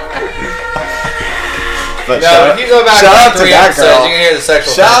 But if you go back shout out to 3 that episodes, girl. you can hear the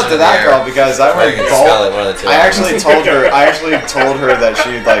sexual Shout out tension to that in the girl air. because I went Or bold. one of the two. I actually told her. I was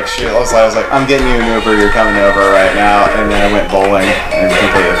like, I'm getting you an Uber. You're coming over right now. And then I went bowling and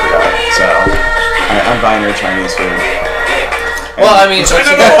completely forgot. So I'm buying her Chinese food. Well, I mean,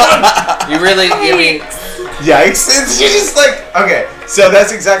 you mean. Yeah, it's just like, okay, so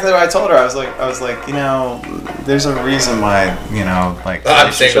that's exactly what I told her. I was like, you know, there's a reason why, you know, like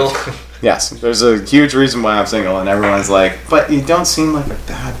I'm single. Yes, there's a huge reason why I'm single, and everyone's like, but you don't seem like a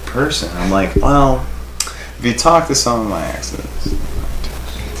bad person. I'm like, well, if you talk to some of my exes.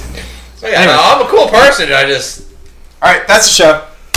 Yeah, anyway. I'm a cool person. All right, that's the show.